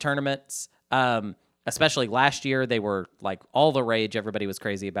comes to tournaments. Especially last year, they were like all the rage. Everybody was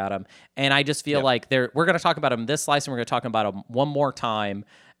crazy about them. And I just feel like we're going to talk about them this slice, and we're going to talk about them one more time.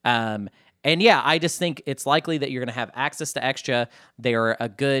 And yeah, I just think it's likely that you're going to have access to Extra. They're a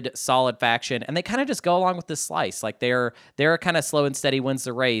good, solid faction, and they kind of just go along with this slice. Like they're a kind of slow and steady wins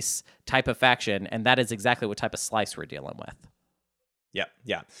the race type of faction, and that is exactly what type of slice we're dealing with.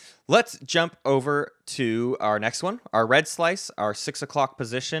 Yeah. Let's jump over to our next one, our red slice, our 6 o'clock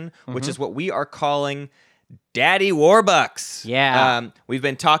position, which is what we are calling Daddy Warbucks. Yeah. We've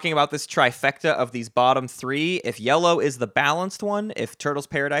been talking about this trifecta of these bottom 3. If yellow is the balanced one, if Turtles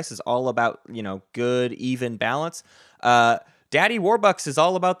Paradise is all about, good, even balance, Daddy Warbucks is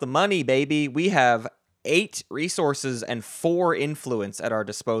all about the money, baby. We have 8 resources and 4 influence at our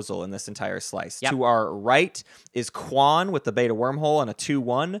disposal in this entire slice. Yep. To our right is Quan with the beta wormhole and a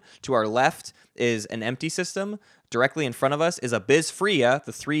 2-1. To our left is an empty system. Directly in front of us is a Biz Freya,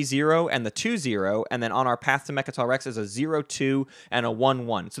 the 3-0 and the 2-0. And then on our path to Mechatol Rex is a 0-2 and a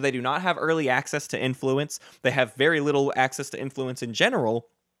 1-1. So they do not have early access to influence. They have very little access to influence in general.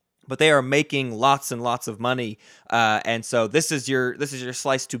 But they are making lots and lots of money, and so this is your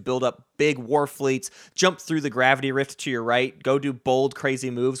slice to build up big war fleets, jump through the gravity rift to your right, go do bold,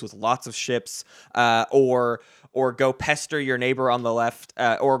 crazy moves with lots of ships, or go pester your neighbor on the left,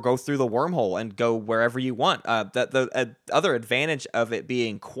 or go through the wormhole and go wherever you want. The other advantage of it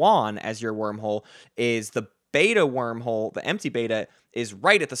being Quan as your wormhole is the beta wormhole, the empty beta, is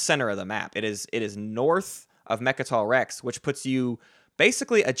right at the center of the map. It is north of Mechatol Rex, which puts you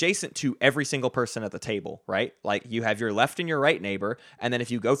basically adjacent to every single person at the table, right? Like you have your left and your right neighbor, and then if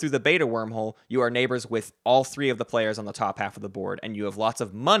you go through the beta wormhole, you are neighbors with all 3 of the players on the top half of the board, and you have lots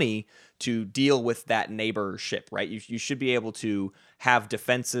of money to deal with that neighborship, right? You should be able to have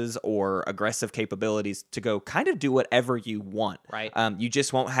defenses or aggressive capabilities to go kind of do whatever you want. Right. You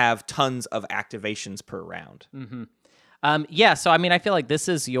just won't have tons of activations per round. Yeah, so I mean, I feel like this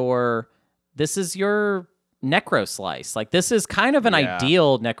is your Necro slice. Like this is kind of an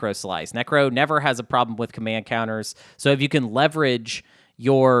ideal Necro slice. Necro never has a problem with command counters. So if you can leverage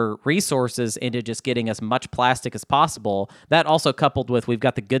your resources into just getting as much plastic as possible, that also coupled with we've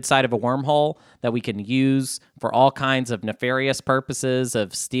got the good side of a wormhole that we can use for all kinds of nefarious purposes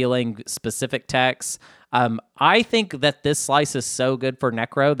of stealing specific techs. I think that this slice is so good for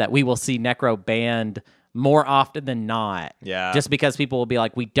Necro that we will see Necro banned more often than not. Yeah. Just because people will be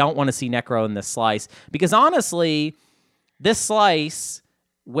like, we don't want to see Necro in this slice. Because honestly, this slice,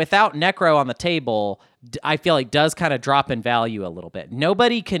 without Necro on the table, I feel like does kind of drop in value a little bit.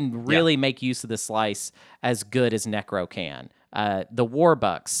 Nobody can really make use of this slice as good as Necro can. The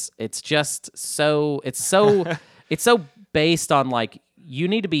Warbucks, it's just so, it's so based on like, you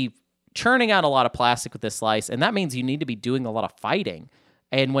need to be churning out a lot of plastic with this slice, and that means you need to be doing a lot of fighting.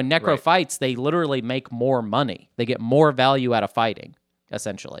 And when Necro fights, they literally make more money. They get more value out of fighting,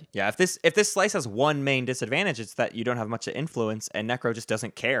 essentially. Yeah, if this slice has one main disadvantage, it's that you don't have much influence, and Necro just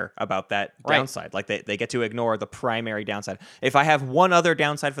doesn't care about that downside. Like they get to ignore the primary downside. If I have one other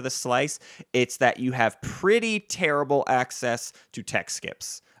downside for this slice, it's that you have pretty terrible access to tech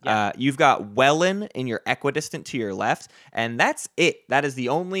skips. Yeah. You've got Wellen in your equidistant to your left, and that's it. That is the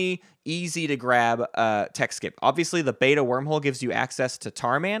only easy to grab tech skip. Obviously, the beta wormhole gives you access to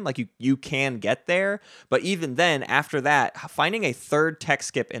Tarman. Like you can get there, but even then, after that, finding a third tech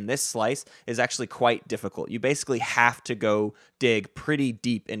skip in this slice is actually quite difficult. You basically have to go dig pretty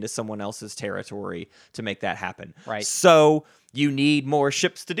deep into someone else's territory to make that happen. Right. So you need more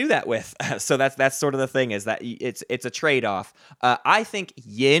ships to do that with. So that's sort of the thing, is that it's a trade-off. I think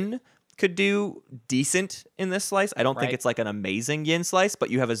Yin could do decent in this slice. I don't think Right. it's like an amazing yin slice, but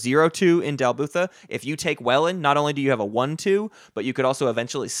you have a 0-2 in Dalbutha. If you take Welland, not only do you have a 1-2, but you could also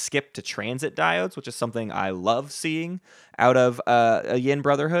eventually skip to transit diodes, which is something I love seeing out of a yin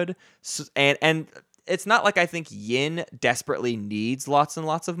brotherhood. And it's not like I think yin desperately needs lots and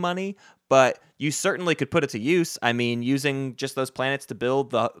lots of money, but you certainly could put it to use. I mean, using just those planets to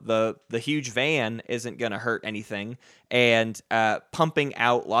build the huge van isn't going to hurt anything. And pumping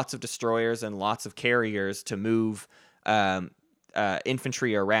out lots of destroyers and lots of carriers to move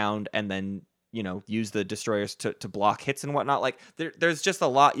infantry around and then, use the destroyers to block hits and whatnot. Like, there's just a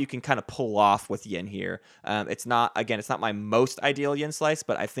lot you can kind of pull off with yin here. It's not my most ideal yin slice,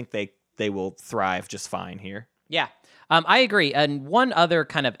 but I think they will thrive just fine here. Yeah, I agree. And one other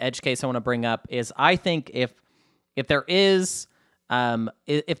kind of edge case I want to bring up is I think if there is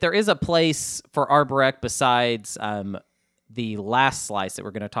a place for Arborek besides the last slice that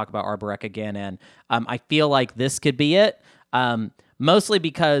we're going to talk about Arborek again in, I feel like this could be it. Mostly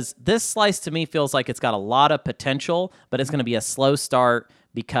because this slice to me feels like it's got a lot of potential, but it's going to be a slow start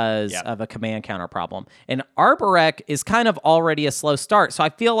because of a command counter problem. And Arborek is kind of already a slow start, so I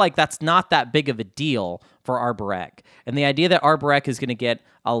feel like that's not that big of a deal for Arborek. And the idea that Arborek is going to get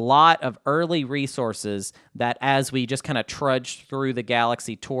a lot of early resources that as we just kind of trudge through the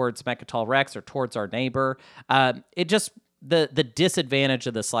galaxy towards Mechatol Rex or towards our neighbor, it just... The disadvantage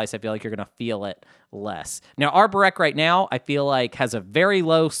of the slice, I feel like you're going to feel it less. Now, Arborek right now, I feel like has a very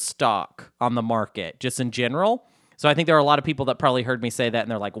low stock on the market, just in general. So I think there are a lot of people that probably heard me say that, and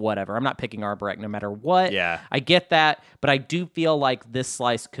they're like, whatever, I'm not picking Arborek no matter what. Yeah. I get that, but I do feel like this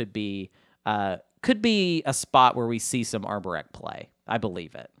slice could be a spot where we see some Arborek play. I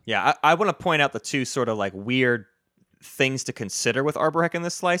believe it. Yeah, I want to point out the two sort of like weird things to consider with Arborek in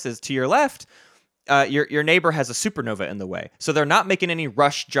this slice is to your left, your neighbor has a supernova in the way, so they're not making any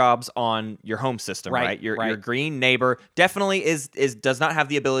rush jobs on your home system, right? Your green neighbor definitely does not have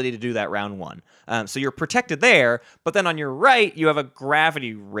the ability to do that round one. So you're protected there, but then on your right, you have a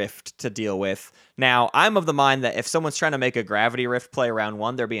gravity rift to deal with. Now, I'm of the mind that if someone's trying to make a gravity rift play round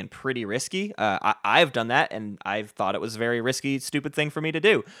one, they're being pretty risky. I've done that, and I've thought it was a very risky, stupid thing for me to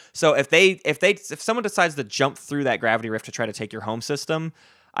do. So if someone decides to jump through that gravity rift to try to take your home system,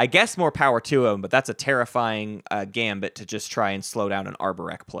 I guess more power to him, but that's a terrifying gambit to just try and slow down an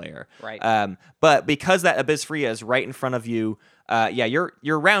Arborek player. Right. But because that Abyss Fria is right in front of you,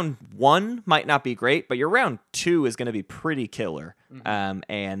 your round one might not be great, but your round two is going to be pretty killer. Mm-hmm.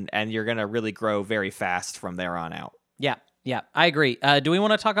 And you're going to really grow very fast from there on out. Yeah, I agree. Do we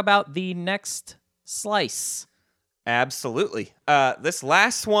want to talk about the next slice? Absolutely. This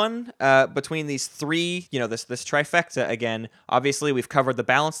last one, between these three, this trifecta again, obviously we've covered the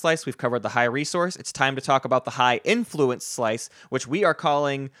balance slice, we've covered the high resource. It's time to talk about the high influence slice, which we are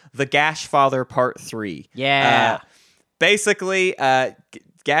calling the Gashfather Part 3. Yeah. Basically,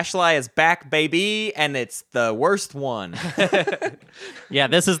 Gashlai is back, baby, and it's the worst one. Yeah,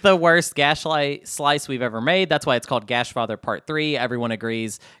 this is the worst Gashlai slice we've ever made. That's why it's called Gashfather Part 3. Everyone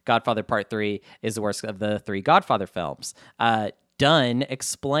agrees Godfather Part 3 is the worst of the three Godfather films. Done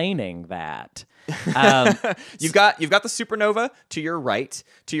explaining that. You've got the supernova to your right.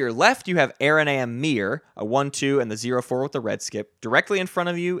 To your left, you have Aranam Mir, a 1-2 and the 0-4 with the red skip. Directly in front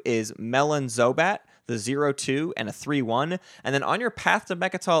of you is Melon Zobat, the 0-2 and a 3-1. And then on your path to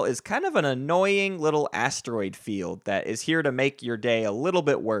Mechatol is kind of an annoying little asteroid field that is here to make your day a little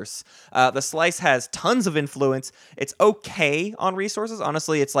bit worse. The slice has tons of influence. It's okay on resources.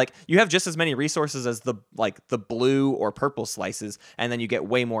 Honestly, it's like you have just as many resources as the blue or purple slices, and then you get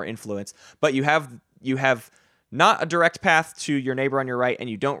way more influence. But you have not a direct path to your neighbor on your right, and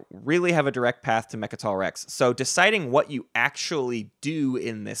you don't really have a direct path to Mechatol Rex. So deciding what you actually do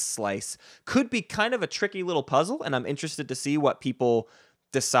in this slice could be kind of a tricky little puzzle, and I'm interested to see what people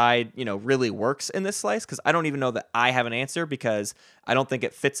decide, really works in this slice, because I don't even know that I have an answer, because I don't think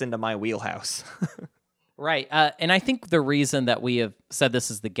it fits into my wheelhouse. Right. And I think the reason that we have said this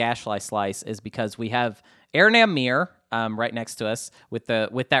is the Gashlai slice is because we have Aranam Mir right next to us with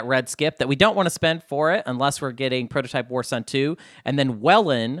that red skip that we don't want to spend for it unless we're getting Prototype War Sun 2. And then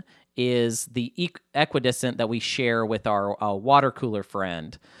Welland is the equidistant that we share with our water cooler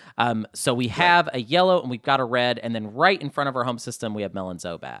friend. So we have a yellow and we've got a red, and then right in front of our home system, we have Melon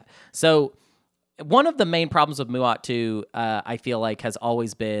Zobat. So one of the main problems with Muat 2, I feel like, has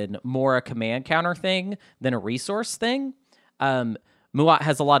always been more a command counter thing than a resource thing. Muat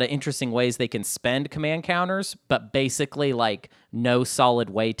has a lot of interesting ways they can spend command counters, but basically no solid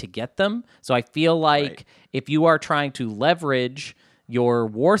way to get them. So I feel like if you are trying to leverage your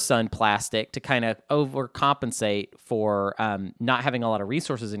War Sun plastic to kind of overcompensate for not having a lot of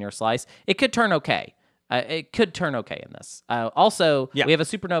resources in your slice, it could turn okay. It could turn okay in this. Also, we have a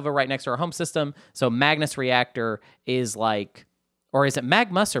supernova right next to our home system, so Magnus Reactor is like, or is it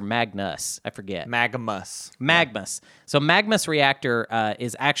Magmus or Magnus? I forget. Magmus. Magmus. So Magmus Reactor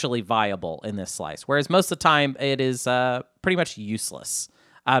is actually viable in this slice, whereas most of the time it is pretty much useless.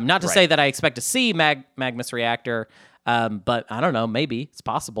 Not to say that I expect to see Magmus Reactor, but I don't know. Maybe it's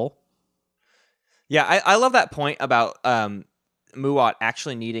possible. Yeah, I love that point about Muat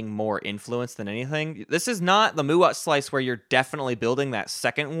actually needing more influence than anything. This is not the Muat slice where you're definitely building that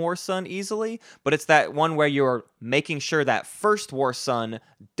second War Sun easily, but it's that one where you're making sure that first War Sun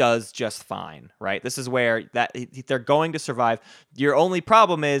does just fine, right? This is where that they're going to survive. Your only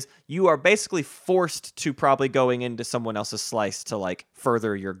problem is you are basically forced to probably going into someone else's slice to like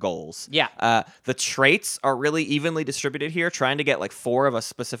further your goals. Yeah. The traits are really evenly distributed here. Trying to get like 4 of a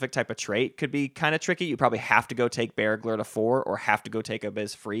specific type of trait could be kind of tricky. You probably have to go take Baragler to 4 or have to go take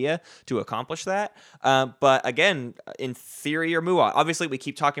Abyss Freya to accomplish that. But again, inferior Muat. Obviously, we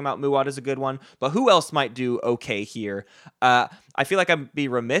keep talking about Muat as a good one, but who else might do okay here? I feel like I'd be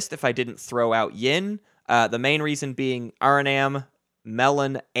remiss if I didn't throw out Yin. The main reason being Aranam,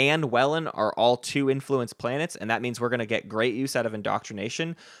 Melon, and Wellen are all 2 influence planets, and that means we're going to get great use out of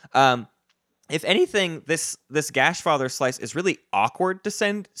Indoctrination. If anything, this Gashfather slice is really awkward to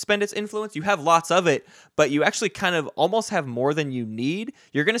spend its influence. You have lots of it, but you actually kind of almost have more than you need.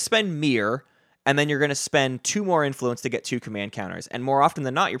 You're going to spend Mir, and then you're going to spend 2 more influence to get 2 command counters. And more often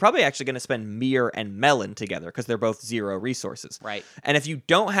than not, you're probably actually going to spend Mir and Melon together because they're both 0 resources. Right. And if you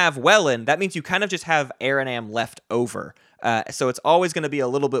don't have Wellen, that means you kind of just have Aranam left over. So it's always going to be a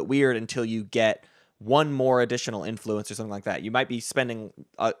little bit weird until you get 1 more additional influence or something like that. You might be spending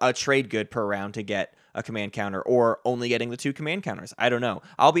a trade good per round to get a command counter, or only getting the 2 command counters. I don't know.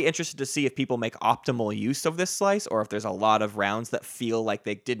 I'll be interested to see if people make optimal use of this slice, or if there's a lot of rounds that feel like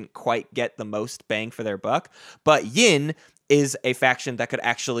they didn't quite get the most bang for their buck. But Yin is a faction that could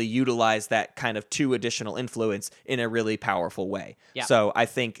actually utilize that kind of 2 additional influence in a really powerful way. Yeah. So I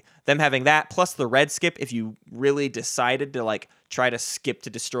think them having that, plus the red skip, if you really decided to like try to skip to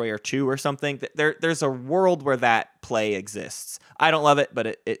Destroyer 2 or something, there's a world where that play exists. I don't love it,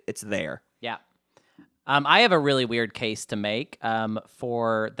 but it's there. Yeah. I have a really weird case to make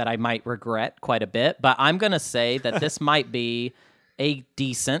for that I might regret quite a bit, but I'm going to say that this might be a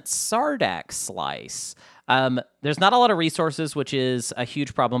decent Sardak slice. There's not a lot of resources, which is a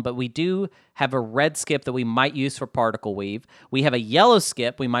huge problem, but we do have a red skip that we might use for Particle Weave. We have a yellow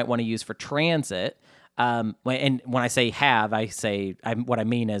skip we might want to use for Transit. And when I say have, what I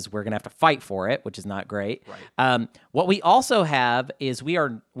mean is we're going to have to fight for it, which is not great. Right. What we also have is we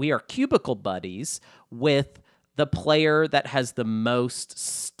are cubicle buddies with the player that has the most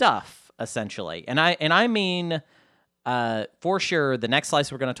stuff, essentially. And I mean, for sure, the next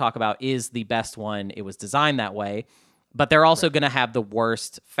slice we're going to talk about is the best one. It was designed that way, but they're also going to have the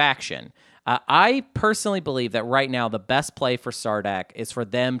worst faction. I personally believe that right now the best play for Sardak is for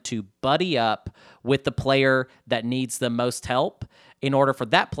them to buddy up with the player that needs the most help in order for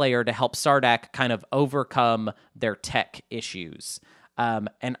that player to help Sardak kind of overcome their tech issues.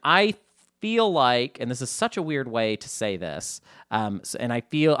 And I feel like, and this is such a weird way to say this, and I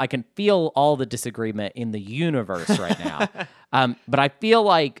can feel all the disagreement in the universe right now, but I feel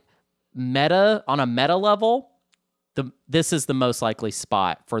like on a meta level, this is the most likely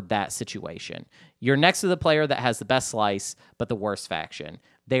spot for that situation. You're next to the player that has the best slice, but the worst faction.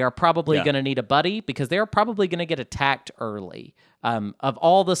 They are probably going to need a buddy because they are probably going to get attacked early. Of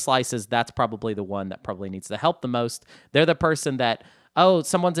all the slices, that's probably the one that probably needs the help the most. They're the person that,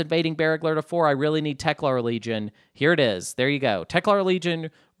 someone's invading Baragler to 4. I really need Teklar Legion. Here it is. There you go. Teklar Legion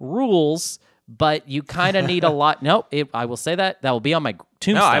rules, but you kind of need a lot. Nope, I will say that. That will be on my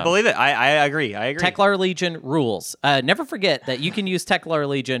tombstone. No, I believe it. I agree. Teklar Legion rules. Never forget that you can use Teklar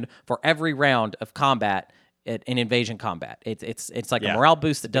Legion for every round of combat in invasion combat. It's like a morale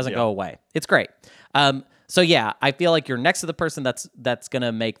boost that doesn't go away. It's great. So yeah, I feel like you're next to the person that's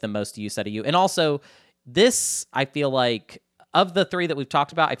gonna make the most use out of you. And also, this I feel like of the 3 that we've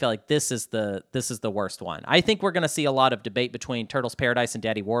talked about, I feel like this is the worst one. I think we're gonna see a lot of debate between Turtles Paradise and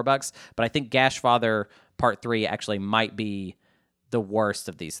Daddy Warbucks, but I think Gashfather Part 3 actually might be the worst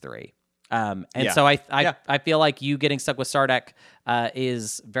of these 3. So I feel like you getting stuck with Sardak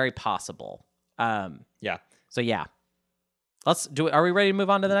is very possible. So yeah, let's do it. Are we ready to move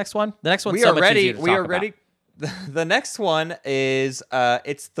on to the next one? The next one's so much easier to talk about. Ready. The next one is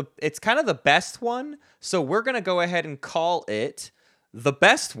it's kind of the best one. So we're gonna go ahead and call it the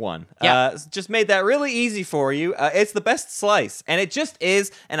best one. Yeah. Just made that really easy for you. It's the best slice, and it just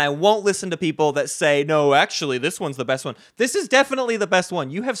is. And I won't listen to people that say, no, actually, this one's the best one. This is definitely the best one.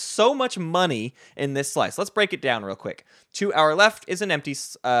 You have so much money in this slice. Let's break it down real quick. To our left is an empty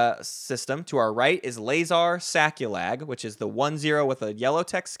system. To our right is Lazar Saculag, which is the 1-0 with a yellow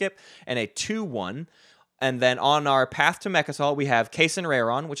text skip, and a 2-1. And then on our path to Mechatol, we have Kaysen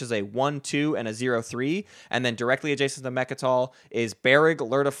Rayron, which is a 1-2 and a 0-3. And then directly adjacent to Mechatol is Berrig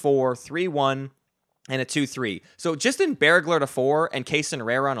Lurda-4, 3-1 and a 2-3. So just in Berrig Lurda-4 and Kaysen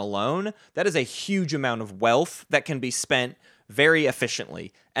Rayron alone, that is a huge amount of wealth that can be spent very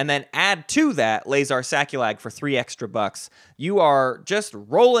efficiently. And then add to that Lazar Saculag for $3 extra. You are just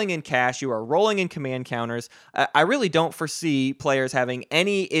rolling in cash. You are rolling in command counters. I really don't foresee players having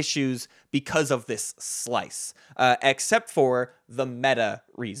any issues because of this slice, except for the meta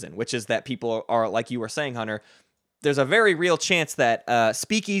reason, which is that people are, like you were saying, Hunter, there's a very real chance that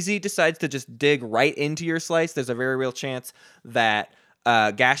Speakeasy decides to just dig right into your slice. There's a very real chance that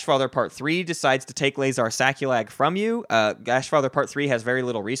Gashfather Part 3 decides to take Lazar Saculag from you. Gashfather Part 3 has very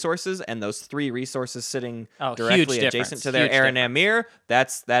little resources, and those 3 resources sitting directly adjacent to their Aaron Amir,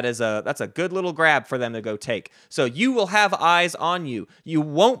 that's a good little grab for them to go take. So you will have eyes on you. You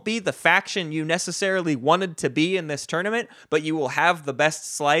won't be the faction you necessarily wanted to be in this tournament, but you will have the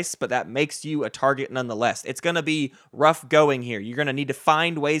best slice, but that makes you a target nonetheless. It's going to be rough going here. You're going to need to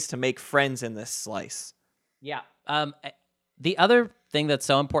find ways to make friends in this slice. Yeah. The other thing that's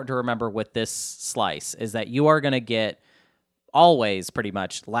so important to remember with this slice is that you are going to get always pretty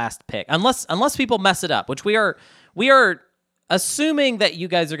much last pick, unless people mess it up, which we are assuming that you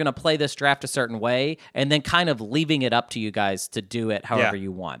guys are going to play this draft a certain way and then kind of leaving it up to you guys to do it however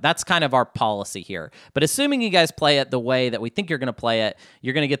you want. That's kind of our policy here. But assuming you guys play it the way that we think you're going to play it,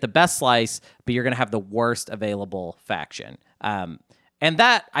 you're going to get the best slice, but you're going to have the worst available faction. And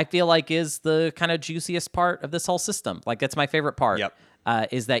that, I feel like, is the kind of juiciest part of this whole system. Like, that's my favorite part,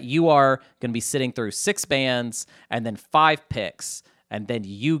 is that you are going to be sitting through 6 bands and then 5 picks, and then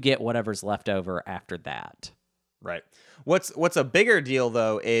you get whatever's left over after that. Right. What's a bigger deal,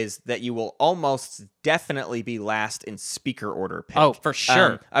 though, is that you will almost definitely be last in speaker order pick. Oh, for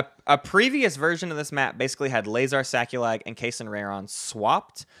sure. A previous version of this map basically had Lazar Saculag and Kaysen Rayron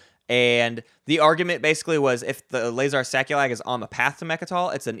swapped. And the argument basically was if the Lazar Saculag is on the path to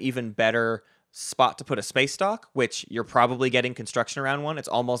Mechatol, it's an even better spot to put a space stock, which you're probably getting construction round 1. It's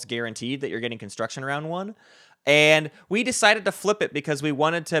almost guaranteed that you're getting construction round 1. And we decided to flip it because we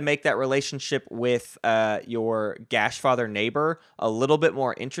wanted to make that relationship with your Gashfather neighbor a little bit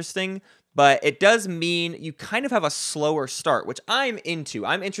more interesting. But it does mean you kind of have a slower start, which I'm into.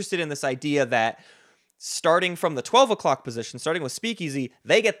 I'm interested in this idea that starting from the 12 o'clock position, starting with Speakeasy,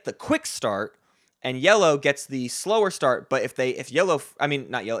 they get the quick start, and yellow gets the slower start. But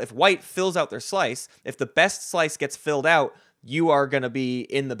if white fills out their slice, if the best slice gets filled out, you are going to be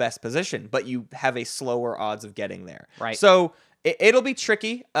in the best position, but you have a slower odds of getting there. Right. So it'll be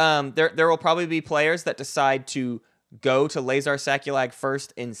tricky. There will probably be players that decide to go to Lazar Saculag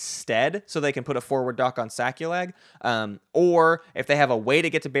first instead, so they can put a forward dock on Saculag. Or if they have a way to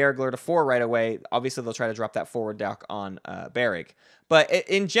get to Berrig Lurda-4 right away, obviously they'll try to drop that forward dock on Berrig. But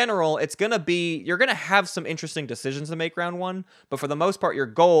in general, you're gonna have some interesting decisions to make round 1. But for the most part, your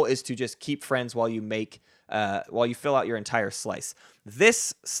goal is to just keep friends while you fill out your entire slice.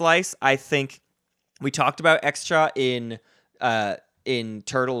 This slice, I think, we talked about extra in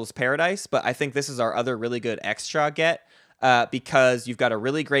Turtles Paradise, but I think this is our other really good extra get because you've got a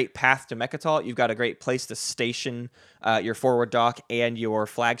really great path to Mechatol. You've got a great place to station your forward dock and your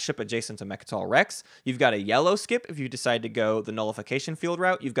flagship adjacent to Mechatol Rex. You've got a yellow skip if you decide to go the nullification field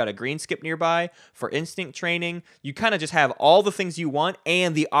route. You've got a green skip nearby for instinct training. You kind of just have all the things you want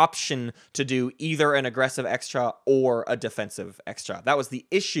and the option to do either an aggressive extra or a defensive extra. That was the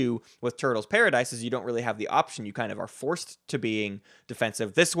issue with Turtles Paradise, is you don't really have the option. You kind of are forced to being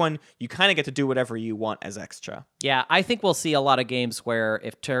defensive. This one, you kind of get to do whatever you want as extra. Yeah, I think we'll see a lot of games where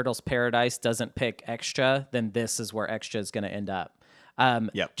if Turtles Paradise doesn't pick extra, then this is where extra is going to end up.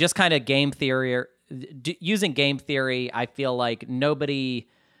 Just kind of game theory, using game theory, I feel like nobody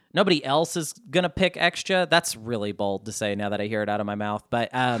else is going to pick extra. That's really bold to say now that I hear it out of my mouth,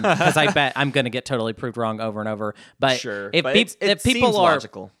 but because I bet I'm going to get totally proved wrong over and over. But sure, if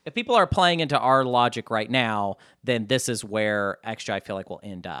people are playing into our logic right now, then this is where extra I feel like will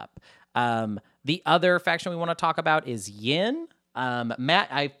end up. The other faction we want to talk about is Yin. Matt,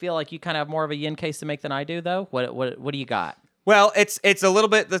 I feel like you kind of have more of a Yin case to make than I do, though. What do you got? Well, it's a little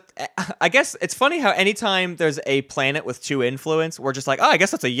bit. I guess it's funny how anytime there's a planet with 2 influence, we're just like, oh, I guess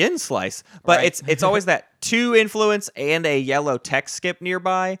that's a yin slice. But Right. it's always that 2 influence and a yellow tech skip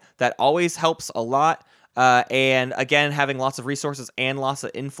nearby that always helps a lot. And again, having lots of resources and lots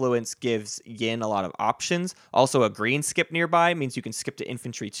of influence gives yin a lot of options. Also, a green skip nearby means you can skip to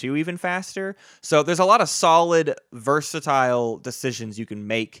infantry 2 even faster. So there's a lot of solid, versatile decisions you can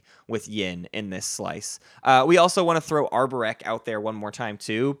make with yin in this slice. We also want to throw Arborek out there one more time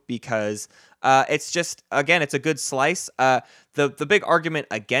too, because it's just, again, it's a good slice. The big argument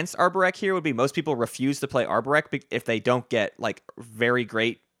against Arborek here would be most people refuse to play Arborek if they don't get like very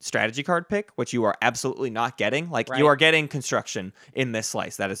great strategy card pick, which you are absolutely not getting. Like you are getting construction in this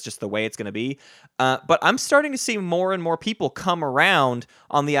slice. That is just the way it's going to be. But I'm starting to see more and more people come around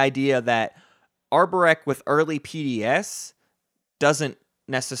on the idea that Arborek with early PDS doesn't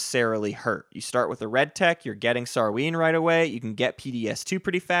necessarily hurt. You start with a red tech, you're getting Sarween right away. You can get PDS 2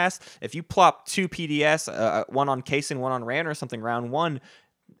 pretty fast. If you plop 2 PDS, one on Case and one on Ran or something round 1,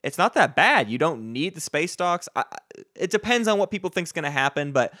 it's not that bad. You don't need the space docks. It depends on what people think's going to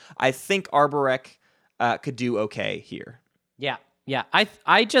happen, but I think Arborek could do okay here. Yeah.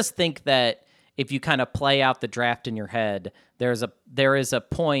 I just think that if you kind of play out the draft in your head, there is a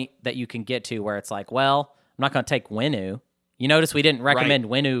point that you can get to where it's like, well, I'm not going to take Winnu. You notice we didn't recommend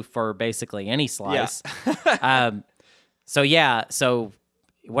Winnu for basically any slice. Yeah. So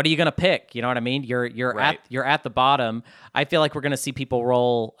what are you going to pick? You know what I mean? You're at the bottom. I feel like we're going to see people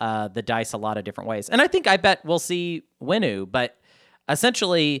roll the dice a lot of different ways. And I bet we'll see Winnu, but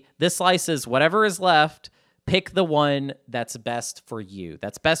essentially this slice is whatever is left, pick the one that's best for you.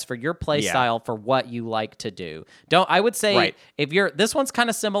 That's best for your play style, for what you like to do. I would say if this one's kind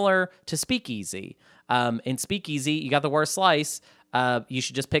of similar to Speakeasy. In Speakeasy, you got the worst slice. You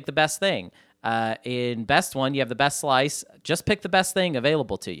should just pick the best thing. In Best One, you have the best slice. Just pick the best thing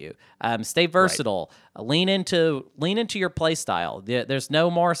available to you. Stay versatile. Lean into your play style. There's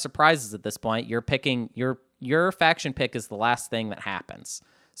no more surprises at this point. You're picking your faction pick is the last thing that happens.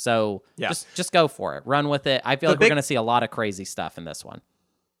 So just go for it. Run with it. I feel like we're going to see a lot of crazy stuff in this one.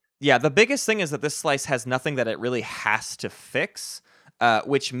 Yeah, the biggest thing is that this slice has nothing that it really has to fix.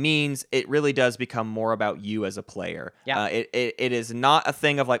 Which means it really does become more about you as a player. Yeah. It is not a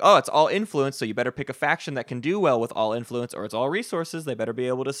thing of like, oh, it's all influence, so you better pick a faction that can do well with all influence, or it's all resources, they better be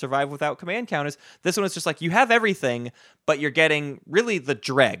able to survive without command counters. This one is just like, you have everything, but you're getting really the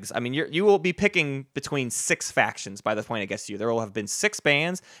dregs. I mean, you will be picking between 6 factions by the point it gets to you. There will have been 6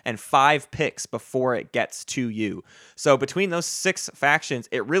 bans and 5 picks before it gets to you. So between those 6 factions,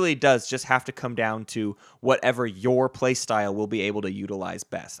 it really does just have to come down to whatever your play style will be able to utilize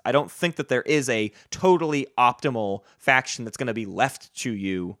best. I don't think that there is a totally optimal faction that's going to be left to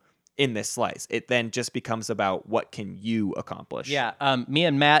you in this slice. It then just becomes about what can you accomplish. Yeah, me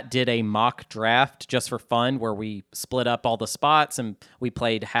and Matt did a mock draft just for fun where we split up all the spots and we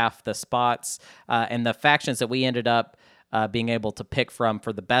played half the spots. And the factions that we ended up being able to pick from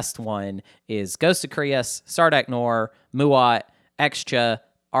for the best one is Ghost of Krius, Sardak Nor, Muat, Excha,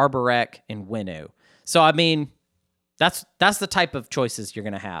 Arborek, and Winnu. So, I mean, that's the type of choices you're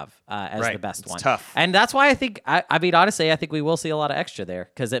going to have as the best one. Tough. And that's why I think, I mean, honestly, I think we will see a lot of Extra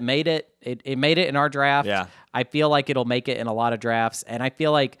there because it made it in our draft. Yeah. I feel like it'll make it in a lot of drafts. And I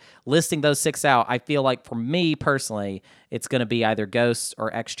feel like listing those 6 out, I feel like for me personally, it's going to be either Ghost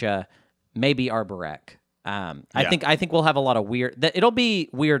or Extra, maybe Arborek. I think we'll have a lot of it'll be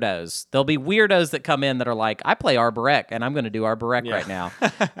weirdos. There'll be weirdos that come in that are like, I play Arborek and I'm going to do Arborek right now,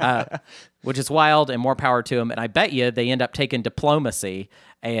 which is wild and more power to them. And I bet you they end up taking Diplomacy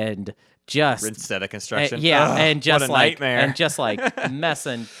and just instead of construction. And just like nightmare. and just like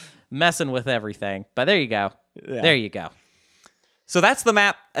messing with everything. But there you go. Yeah. There you go. So that's the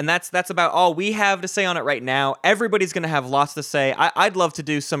map, and that's about all we have to say on it right now. Everybody's going to have lots to say. I'd love to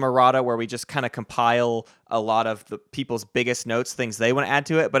do some errata where we just kind of compile a lot of the people's biggest notes, things they want to add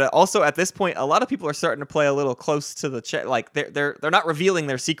to it. But also at this point, a lot of people are starting to play a little close to the chest. Like they're not revealing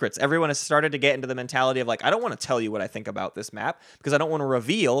their secrets. Everyone has started to get into the mentality of like, I don't want to tell you what I think about this map because I don't want to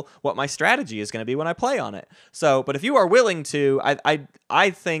reveal what my strategy is going to be when I play on it. So, but if you are willing to, I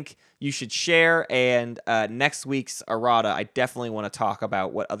think you should share, and next week's errata, I definitely want to talk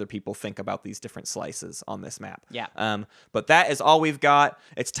about what other people think about these different slices on this map. Yeah. But that is all we've got.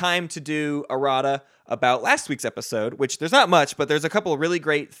 It's time to do errata about last week's episode, which there's not much, but there's a couple of really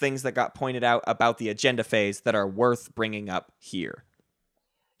great things that got pointed out about the agenda phase that are worth bringing up here.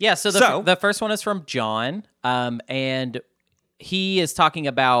 Yeah, so the first one is from John, and he is talking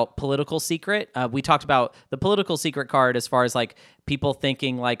about political secret. We talked about the political secret card as far as like people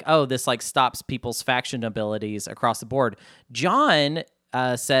thinking like, oh, this like stops people's faction abilities across the board. John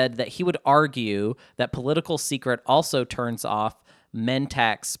said that he would argue that political secret also turns off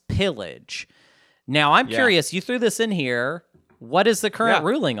Mentak's pillage. Now, I'm curious. You threw this in here. What is the current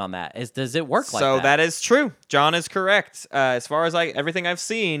ruling on that? Does it work like that? So that is true. John is correct. As far as everything I've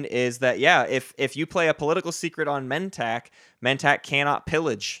seen is that, if you play a political secret on Mentak, Mentak cannot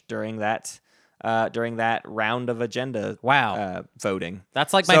pillage during that round of agenda voting.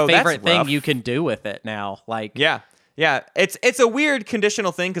 That's like my favorite thing you can do with it now. Like, yeah. It's a weird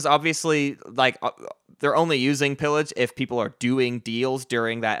conditional thing because obviously, they're only using pillage if people are doing deals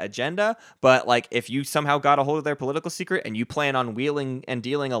during that agenda. But if you somehow got a hold of their political secret and you plan on wheeling and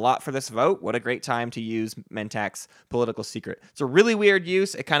dealing a lot for this vote, what a great time to use Mentak's political secret. It's a really weird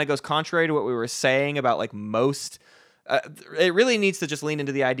use. It kind of goes contrary to what we were saying about most. It really needs to just lean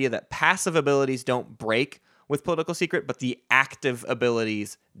into the idea that passive abilities don't break with political secret, but the active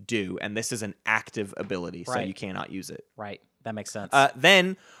abilities do. And this is an active ability, so you cannot use it. Right. That makes sense.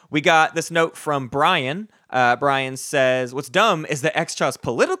 Then we got this note from Brian. Brian says, what's dumb is that Xtraw's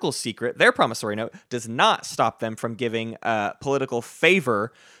political secret, their promissory note, does not stop them from giving political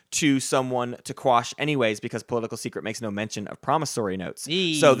favor to someone to quash anyways, because political secret makes no mention of promissory notes.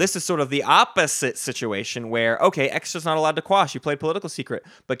 So this is sort of the opposite situation where, okay, Xtra's not allowed to quash. You played political secret.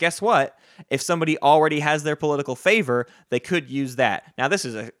 But guess what? If somebody already has their political favor, they could use that. Now, this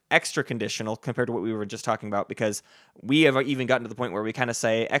is an extra conditional compared to what we were just talking about, because we have even gotten to the point where we kind of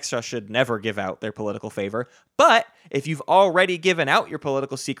say Xtra should never give out their political favor. But if you've already given out your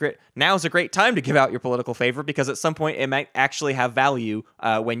political secret, now's a great time to give out your political favor, because at some point it might actually have value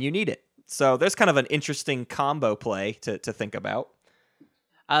when you need it. So there's kind of an interesting combo play to think about.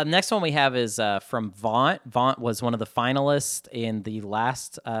 Next one we have is from Vaunt. Vaunt was one of the finalists in the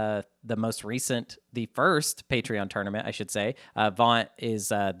first Patreon tournament, I should say. Vaunt is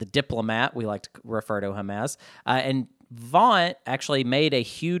the diplomat, we like to refer to him as. And Vaunt actually made a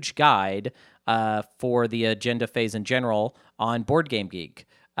huge guide for the agenda phase in general on Board Game Geek.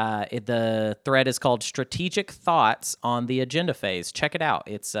 The thread is called Strategic Thoughts on the Agenda Phase. Check it out.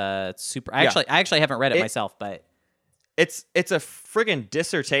 It's super. I actually haven't read it myself, but it's a friggin'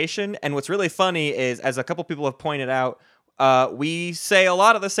 dissertation. And what's really funny is, as a couple people have pointed out, we say a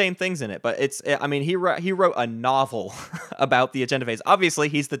lot of the same things in it, but he wrote a novel about the agenda phase. Obviously,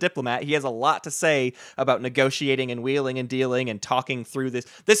 he's the diplomat. He has a lot to say about negotiating and wheeling and dealing and talking through this.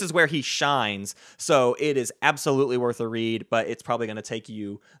 This is where he shines. So it is absolutely worth a read, but it's probably going to take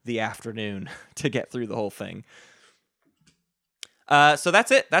you the afternoon to get through the whole thing. So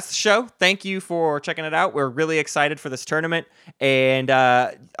that's it. That's the show. Thank you for checking it out. We're really excited for this tournament. And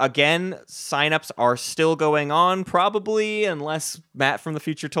again, signups are still going on, probably, unless Matt from the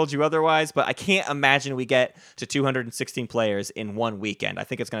future told you otherwise. But I can't imagine we get to 216 players in one weekend. I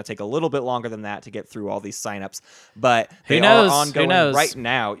think it's going to take a little bit longer than that to get through all these signups. But they are ongoing right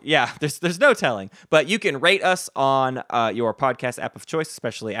now. Yeah, there's no telling. But you can rate us on your podcast app of choice,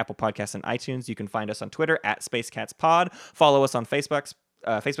 especially Apple Podcasts and iTunes. You can find us on Twitter at SpaceCatsPod. Follow us on Facebook,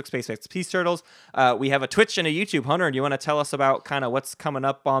 SpaceX Peace Turtles. We have a Twitch and a YouTube. Hunter, do you want to tell us about kind of what's coming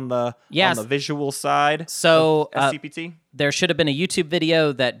up on the visual side? So SCPT? There should have been a YouTube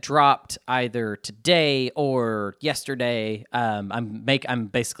video that dropped either today or yesterday. I'm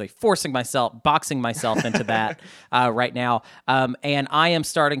basically boxing myself into that right now. And I am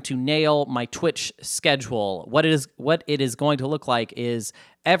starting to nail my Twitch schedule. What it is going to look like is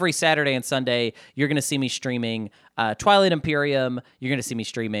every Saturday and Sunday, you're going to see me streaming Twilight Imperium. You're going to see me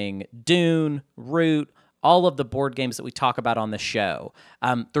streaming Dune, Root, all of the board games that we talk about on the show.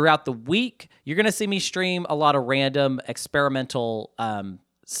 Throughout the week, you're going to see me stream a lot of random experimental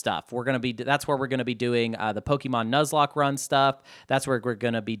stuff. That's where we're going to be doing the Pokemon Nuzlocke run stuff. That's where we're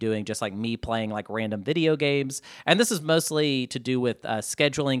going to be doing just like me playing like random video games. And this is mostly to do with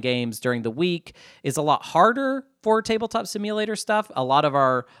scheduling games during the week is a lot harder for Tabletop Simulator stuff. A lot of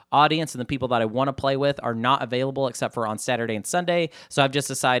our audience and the people that I want to play with are not available except for on Saturday and Sunday. So I've just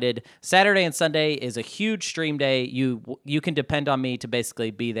decided Saturday and Sunday is a huge stream day. You can depend on me to basically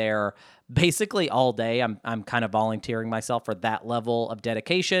be there basically all day. I'm kind of volunteering myself for that level of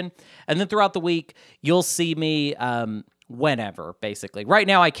dedication. And then throughout the week, you'll see me whenever, basically. Right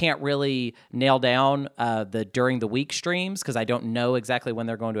now, I can't really nail down the during the week streams because I don't know exactly when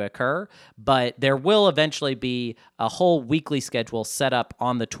they're going to occur, but there will eventually be a whole weekly schedule set up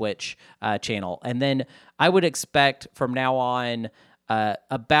on the Twitch channel. And then I would expect from now on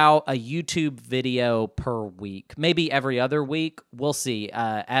about a YouTube video per week, maybe every other week. We'll see.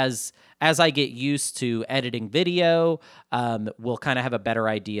 As as I get used to editing video, we'll kind of have a better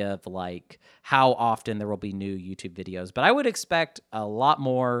idea of like how often there will be new YouTube videos. But I would expect a lot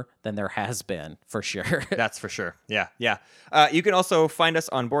more than there has been, for sure. That's for sure. Yeah. You can also find us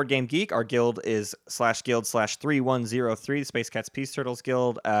on Board Game Geek. Our guild is /guild/3103, the Space Cats Peace Turtles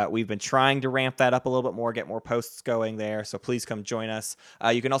Guild. We've been trying to ramp that up a little bit more, get more posts going there. So please come join us.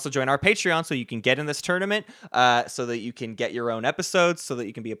 You can also join our Patreon so you can get in this tournament, so that you can get your own episodes, so that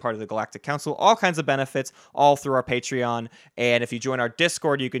you can be a part of the Galactic Council. All kinds of benefits, all through our Patreon. And if you join our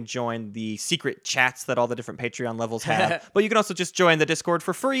Discord, you can join the secret chats that all the different Patreon levels have. But you can also just join the Discord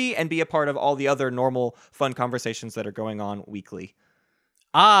for free and be a part of all the other normal fun conversations that are going on weekly.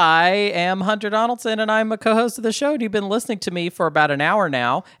 I am Hunter Donaldson, and I'm a co-host of the show, and you've been listening to me for about an hour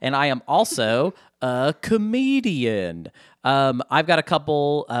now, and I am also a comedian. I've got a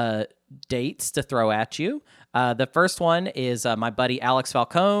couple dates to throw at you. The first one is my buddy Alex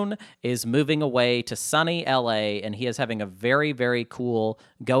Falcone is moving away to sunny LA, and he is having a very, very cool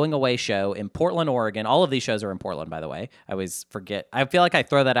going away show in Portland, Oregon. All of these shows are in Portland, by the way. I always forget. I feel like I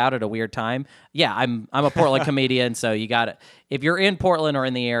throw that out at a weird time. Yeah, I'm a Portland comedian, so you got it. If you're in Portland or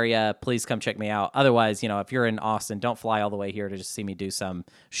in the area, please come check me out. Otherwise, if you're in Austin, don't fly all the way here to just see me do some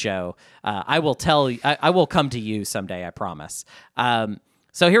show. I will come to you someday, I promise.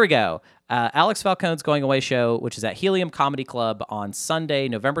 So here we go. Alex Falcone's Going Away show, which is at Helium Comedy Club on Sunday,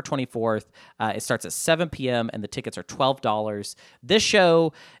 November 24th. It starts at 7 p.m. and the tickets are $12. This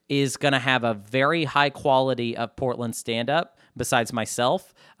show is going to have a very high quality of Portland stand-up besides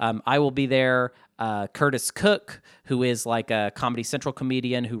myself. I will be there. Curtis Cook, who is like a Comedy Central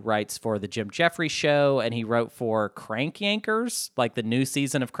comedian who writes for the Jim Jeffries Show, and he wrote for Crank Yankers, like the new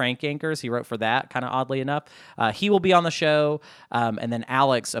season of Crank Yankers. He wrote for that, kind of oddly enough. He will be on the show. And then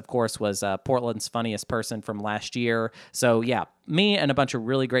Alex, of course, was Portland's funniest person from last year. So yeah, me and a bunch of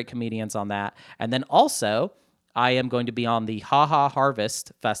really great comedians on that. And then also, I am going to be on the Ha Ha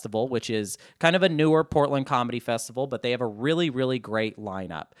Harvest Festival, which is kind of a newer Portland comedy festival, but they have a really, really great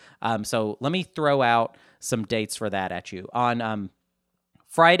lineup. So let me throw out some dates for that at you. On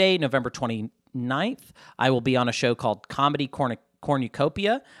Friday, November 29th, I will be on a show called Comedy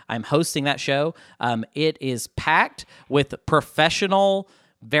Cornucopia. I'm hosting that show. It is packed with professional,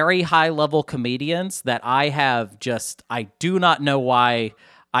 very high-level comedians that I do not know why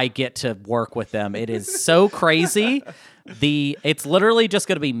I get to work with them. It is so crazy. It's literally just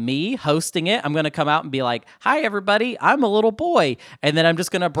going to be me hosting it. I'm going to come out and be like, "Hi, everybody. I'm a little boy." And then I'm just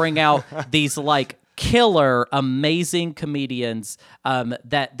going to bring out these like killer, amazing comedians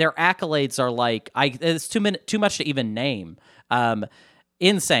that their accolades are like, it's too much to even name.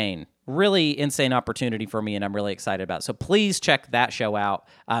 Insane. Really insane opportunity for me, and I'm really excited about it. So please check that show out.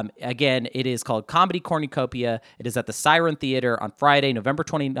 Again, it is called Comedy Cornucopia. It is at the Siren Theater on Friday, November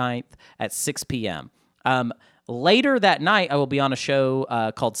 29th at 6 p.m. Later that night, I will be on a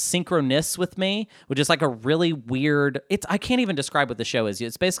show called Synchronous with Me, which is like a really weird... I can't even describe what the show is.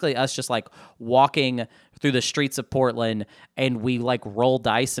 It's basically us just like walking through the streets of Portland, and we like roll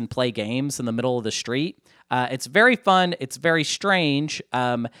dice and play games in the middle of the street. It's very fun. It's very strange.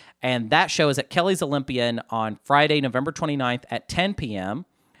 And that show is at Kelly's Olympian on Friday, November 29th at 10 p.m.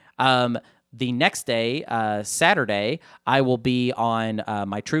 The next day, Saturday, I will be on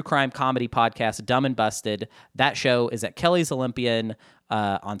my true crime comedy podcast, Dumb and Busted. That show is at Kelly's Olympian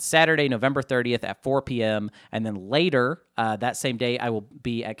on Saturday, November 30th at 4 p.m. And then later, that same day, I will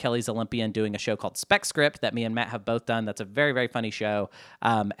be at Kelly's Olympian doing a show called Spec Script that me and Matt have both done. That's a very, very funny show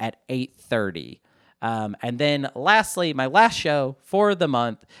at 8:30. And then lastly, my last show for the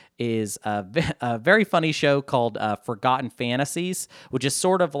month is a very funny show called Forgotten Fantasies, which is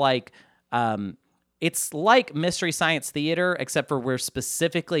sort of like, it's like Mystery Science Theater, except for we're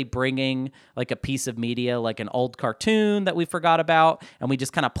specifically bringing like a piece of media, like an old cartoon that we forgot about, and we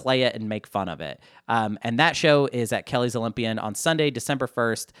just kind of play it and make fun of it. And that show is at Kelly's Olympian on Sunday, December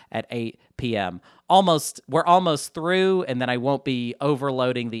 1st at 8 p.m. We're almost through, and then I won't be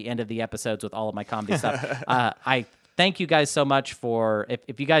overloading the end of the episodes with all of my comedy stuff. I thank you guys so much for,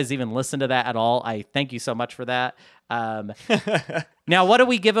 if you guys even listen to that at all, I thank you so much for that. Now, what do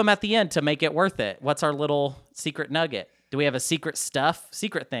we give them at the end to make it worth it? What's our little secret nugget? Do we have a secret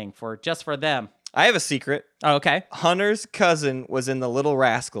thing just for them? I have a secret. Oh, okay. Hunter's cousin was in The Little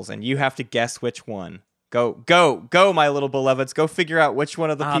Rascals, and you have to guess which one. Go, my little beloveds. Go figure out which one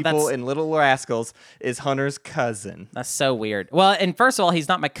of the people in Little Rascals is Hunter's cousin. That's so weird. Well, and first of all, he's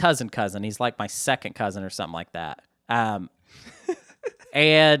not my cousin. He's like my second cousin or something like that.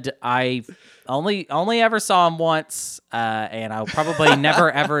 And I only ever saw him once, and I'll probably never,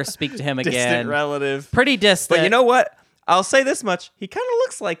 ever speak to him again. Distant relative. Pretty distant. But you know what? I'll say this much. He kind of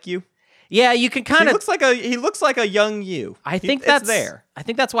looks like you. Yeah, you can kind He of. looks like a young you. I think it's that's there. I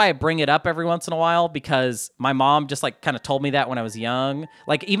think that's why I bring it up every once in a while, because my mom just like kind of told me that when I was young.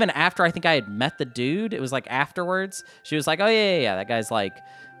 Like even after I think I had met the dude, it was like afterwards. She was like, "Oh yeah, that guy's like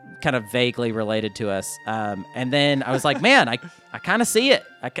kind of vaguely related to us." And then I was like, "Man, I kind of see it.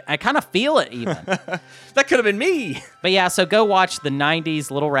 I kind of feel it even." That could have been me. But yeah, so go watch the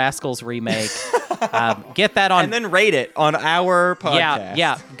 '90s Little Rascals remake. Get that on. And then rate it on our podcast.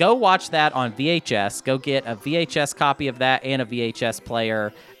 Yeah. Go watch that on VHS. Go get a VHS copy of that and a VHS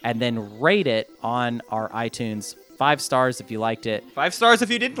player, and then rate it on our iTunes. 5 stars if you liked it. 5 stars if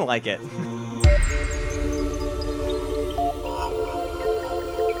you didn't like it.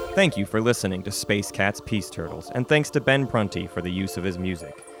 Thank you for listening to Space Cat's Peace Turtles, and thanks to Ben Prunty for the use of his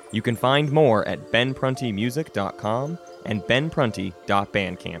music. You can find more at benpruntymusic.com and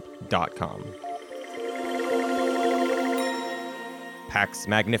benprunty.bandcamp.com. Pax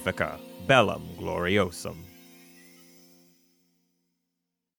Magnifica, Bellum Gloriosum.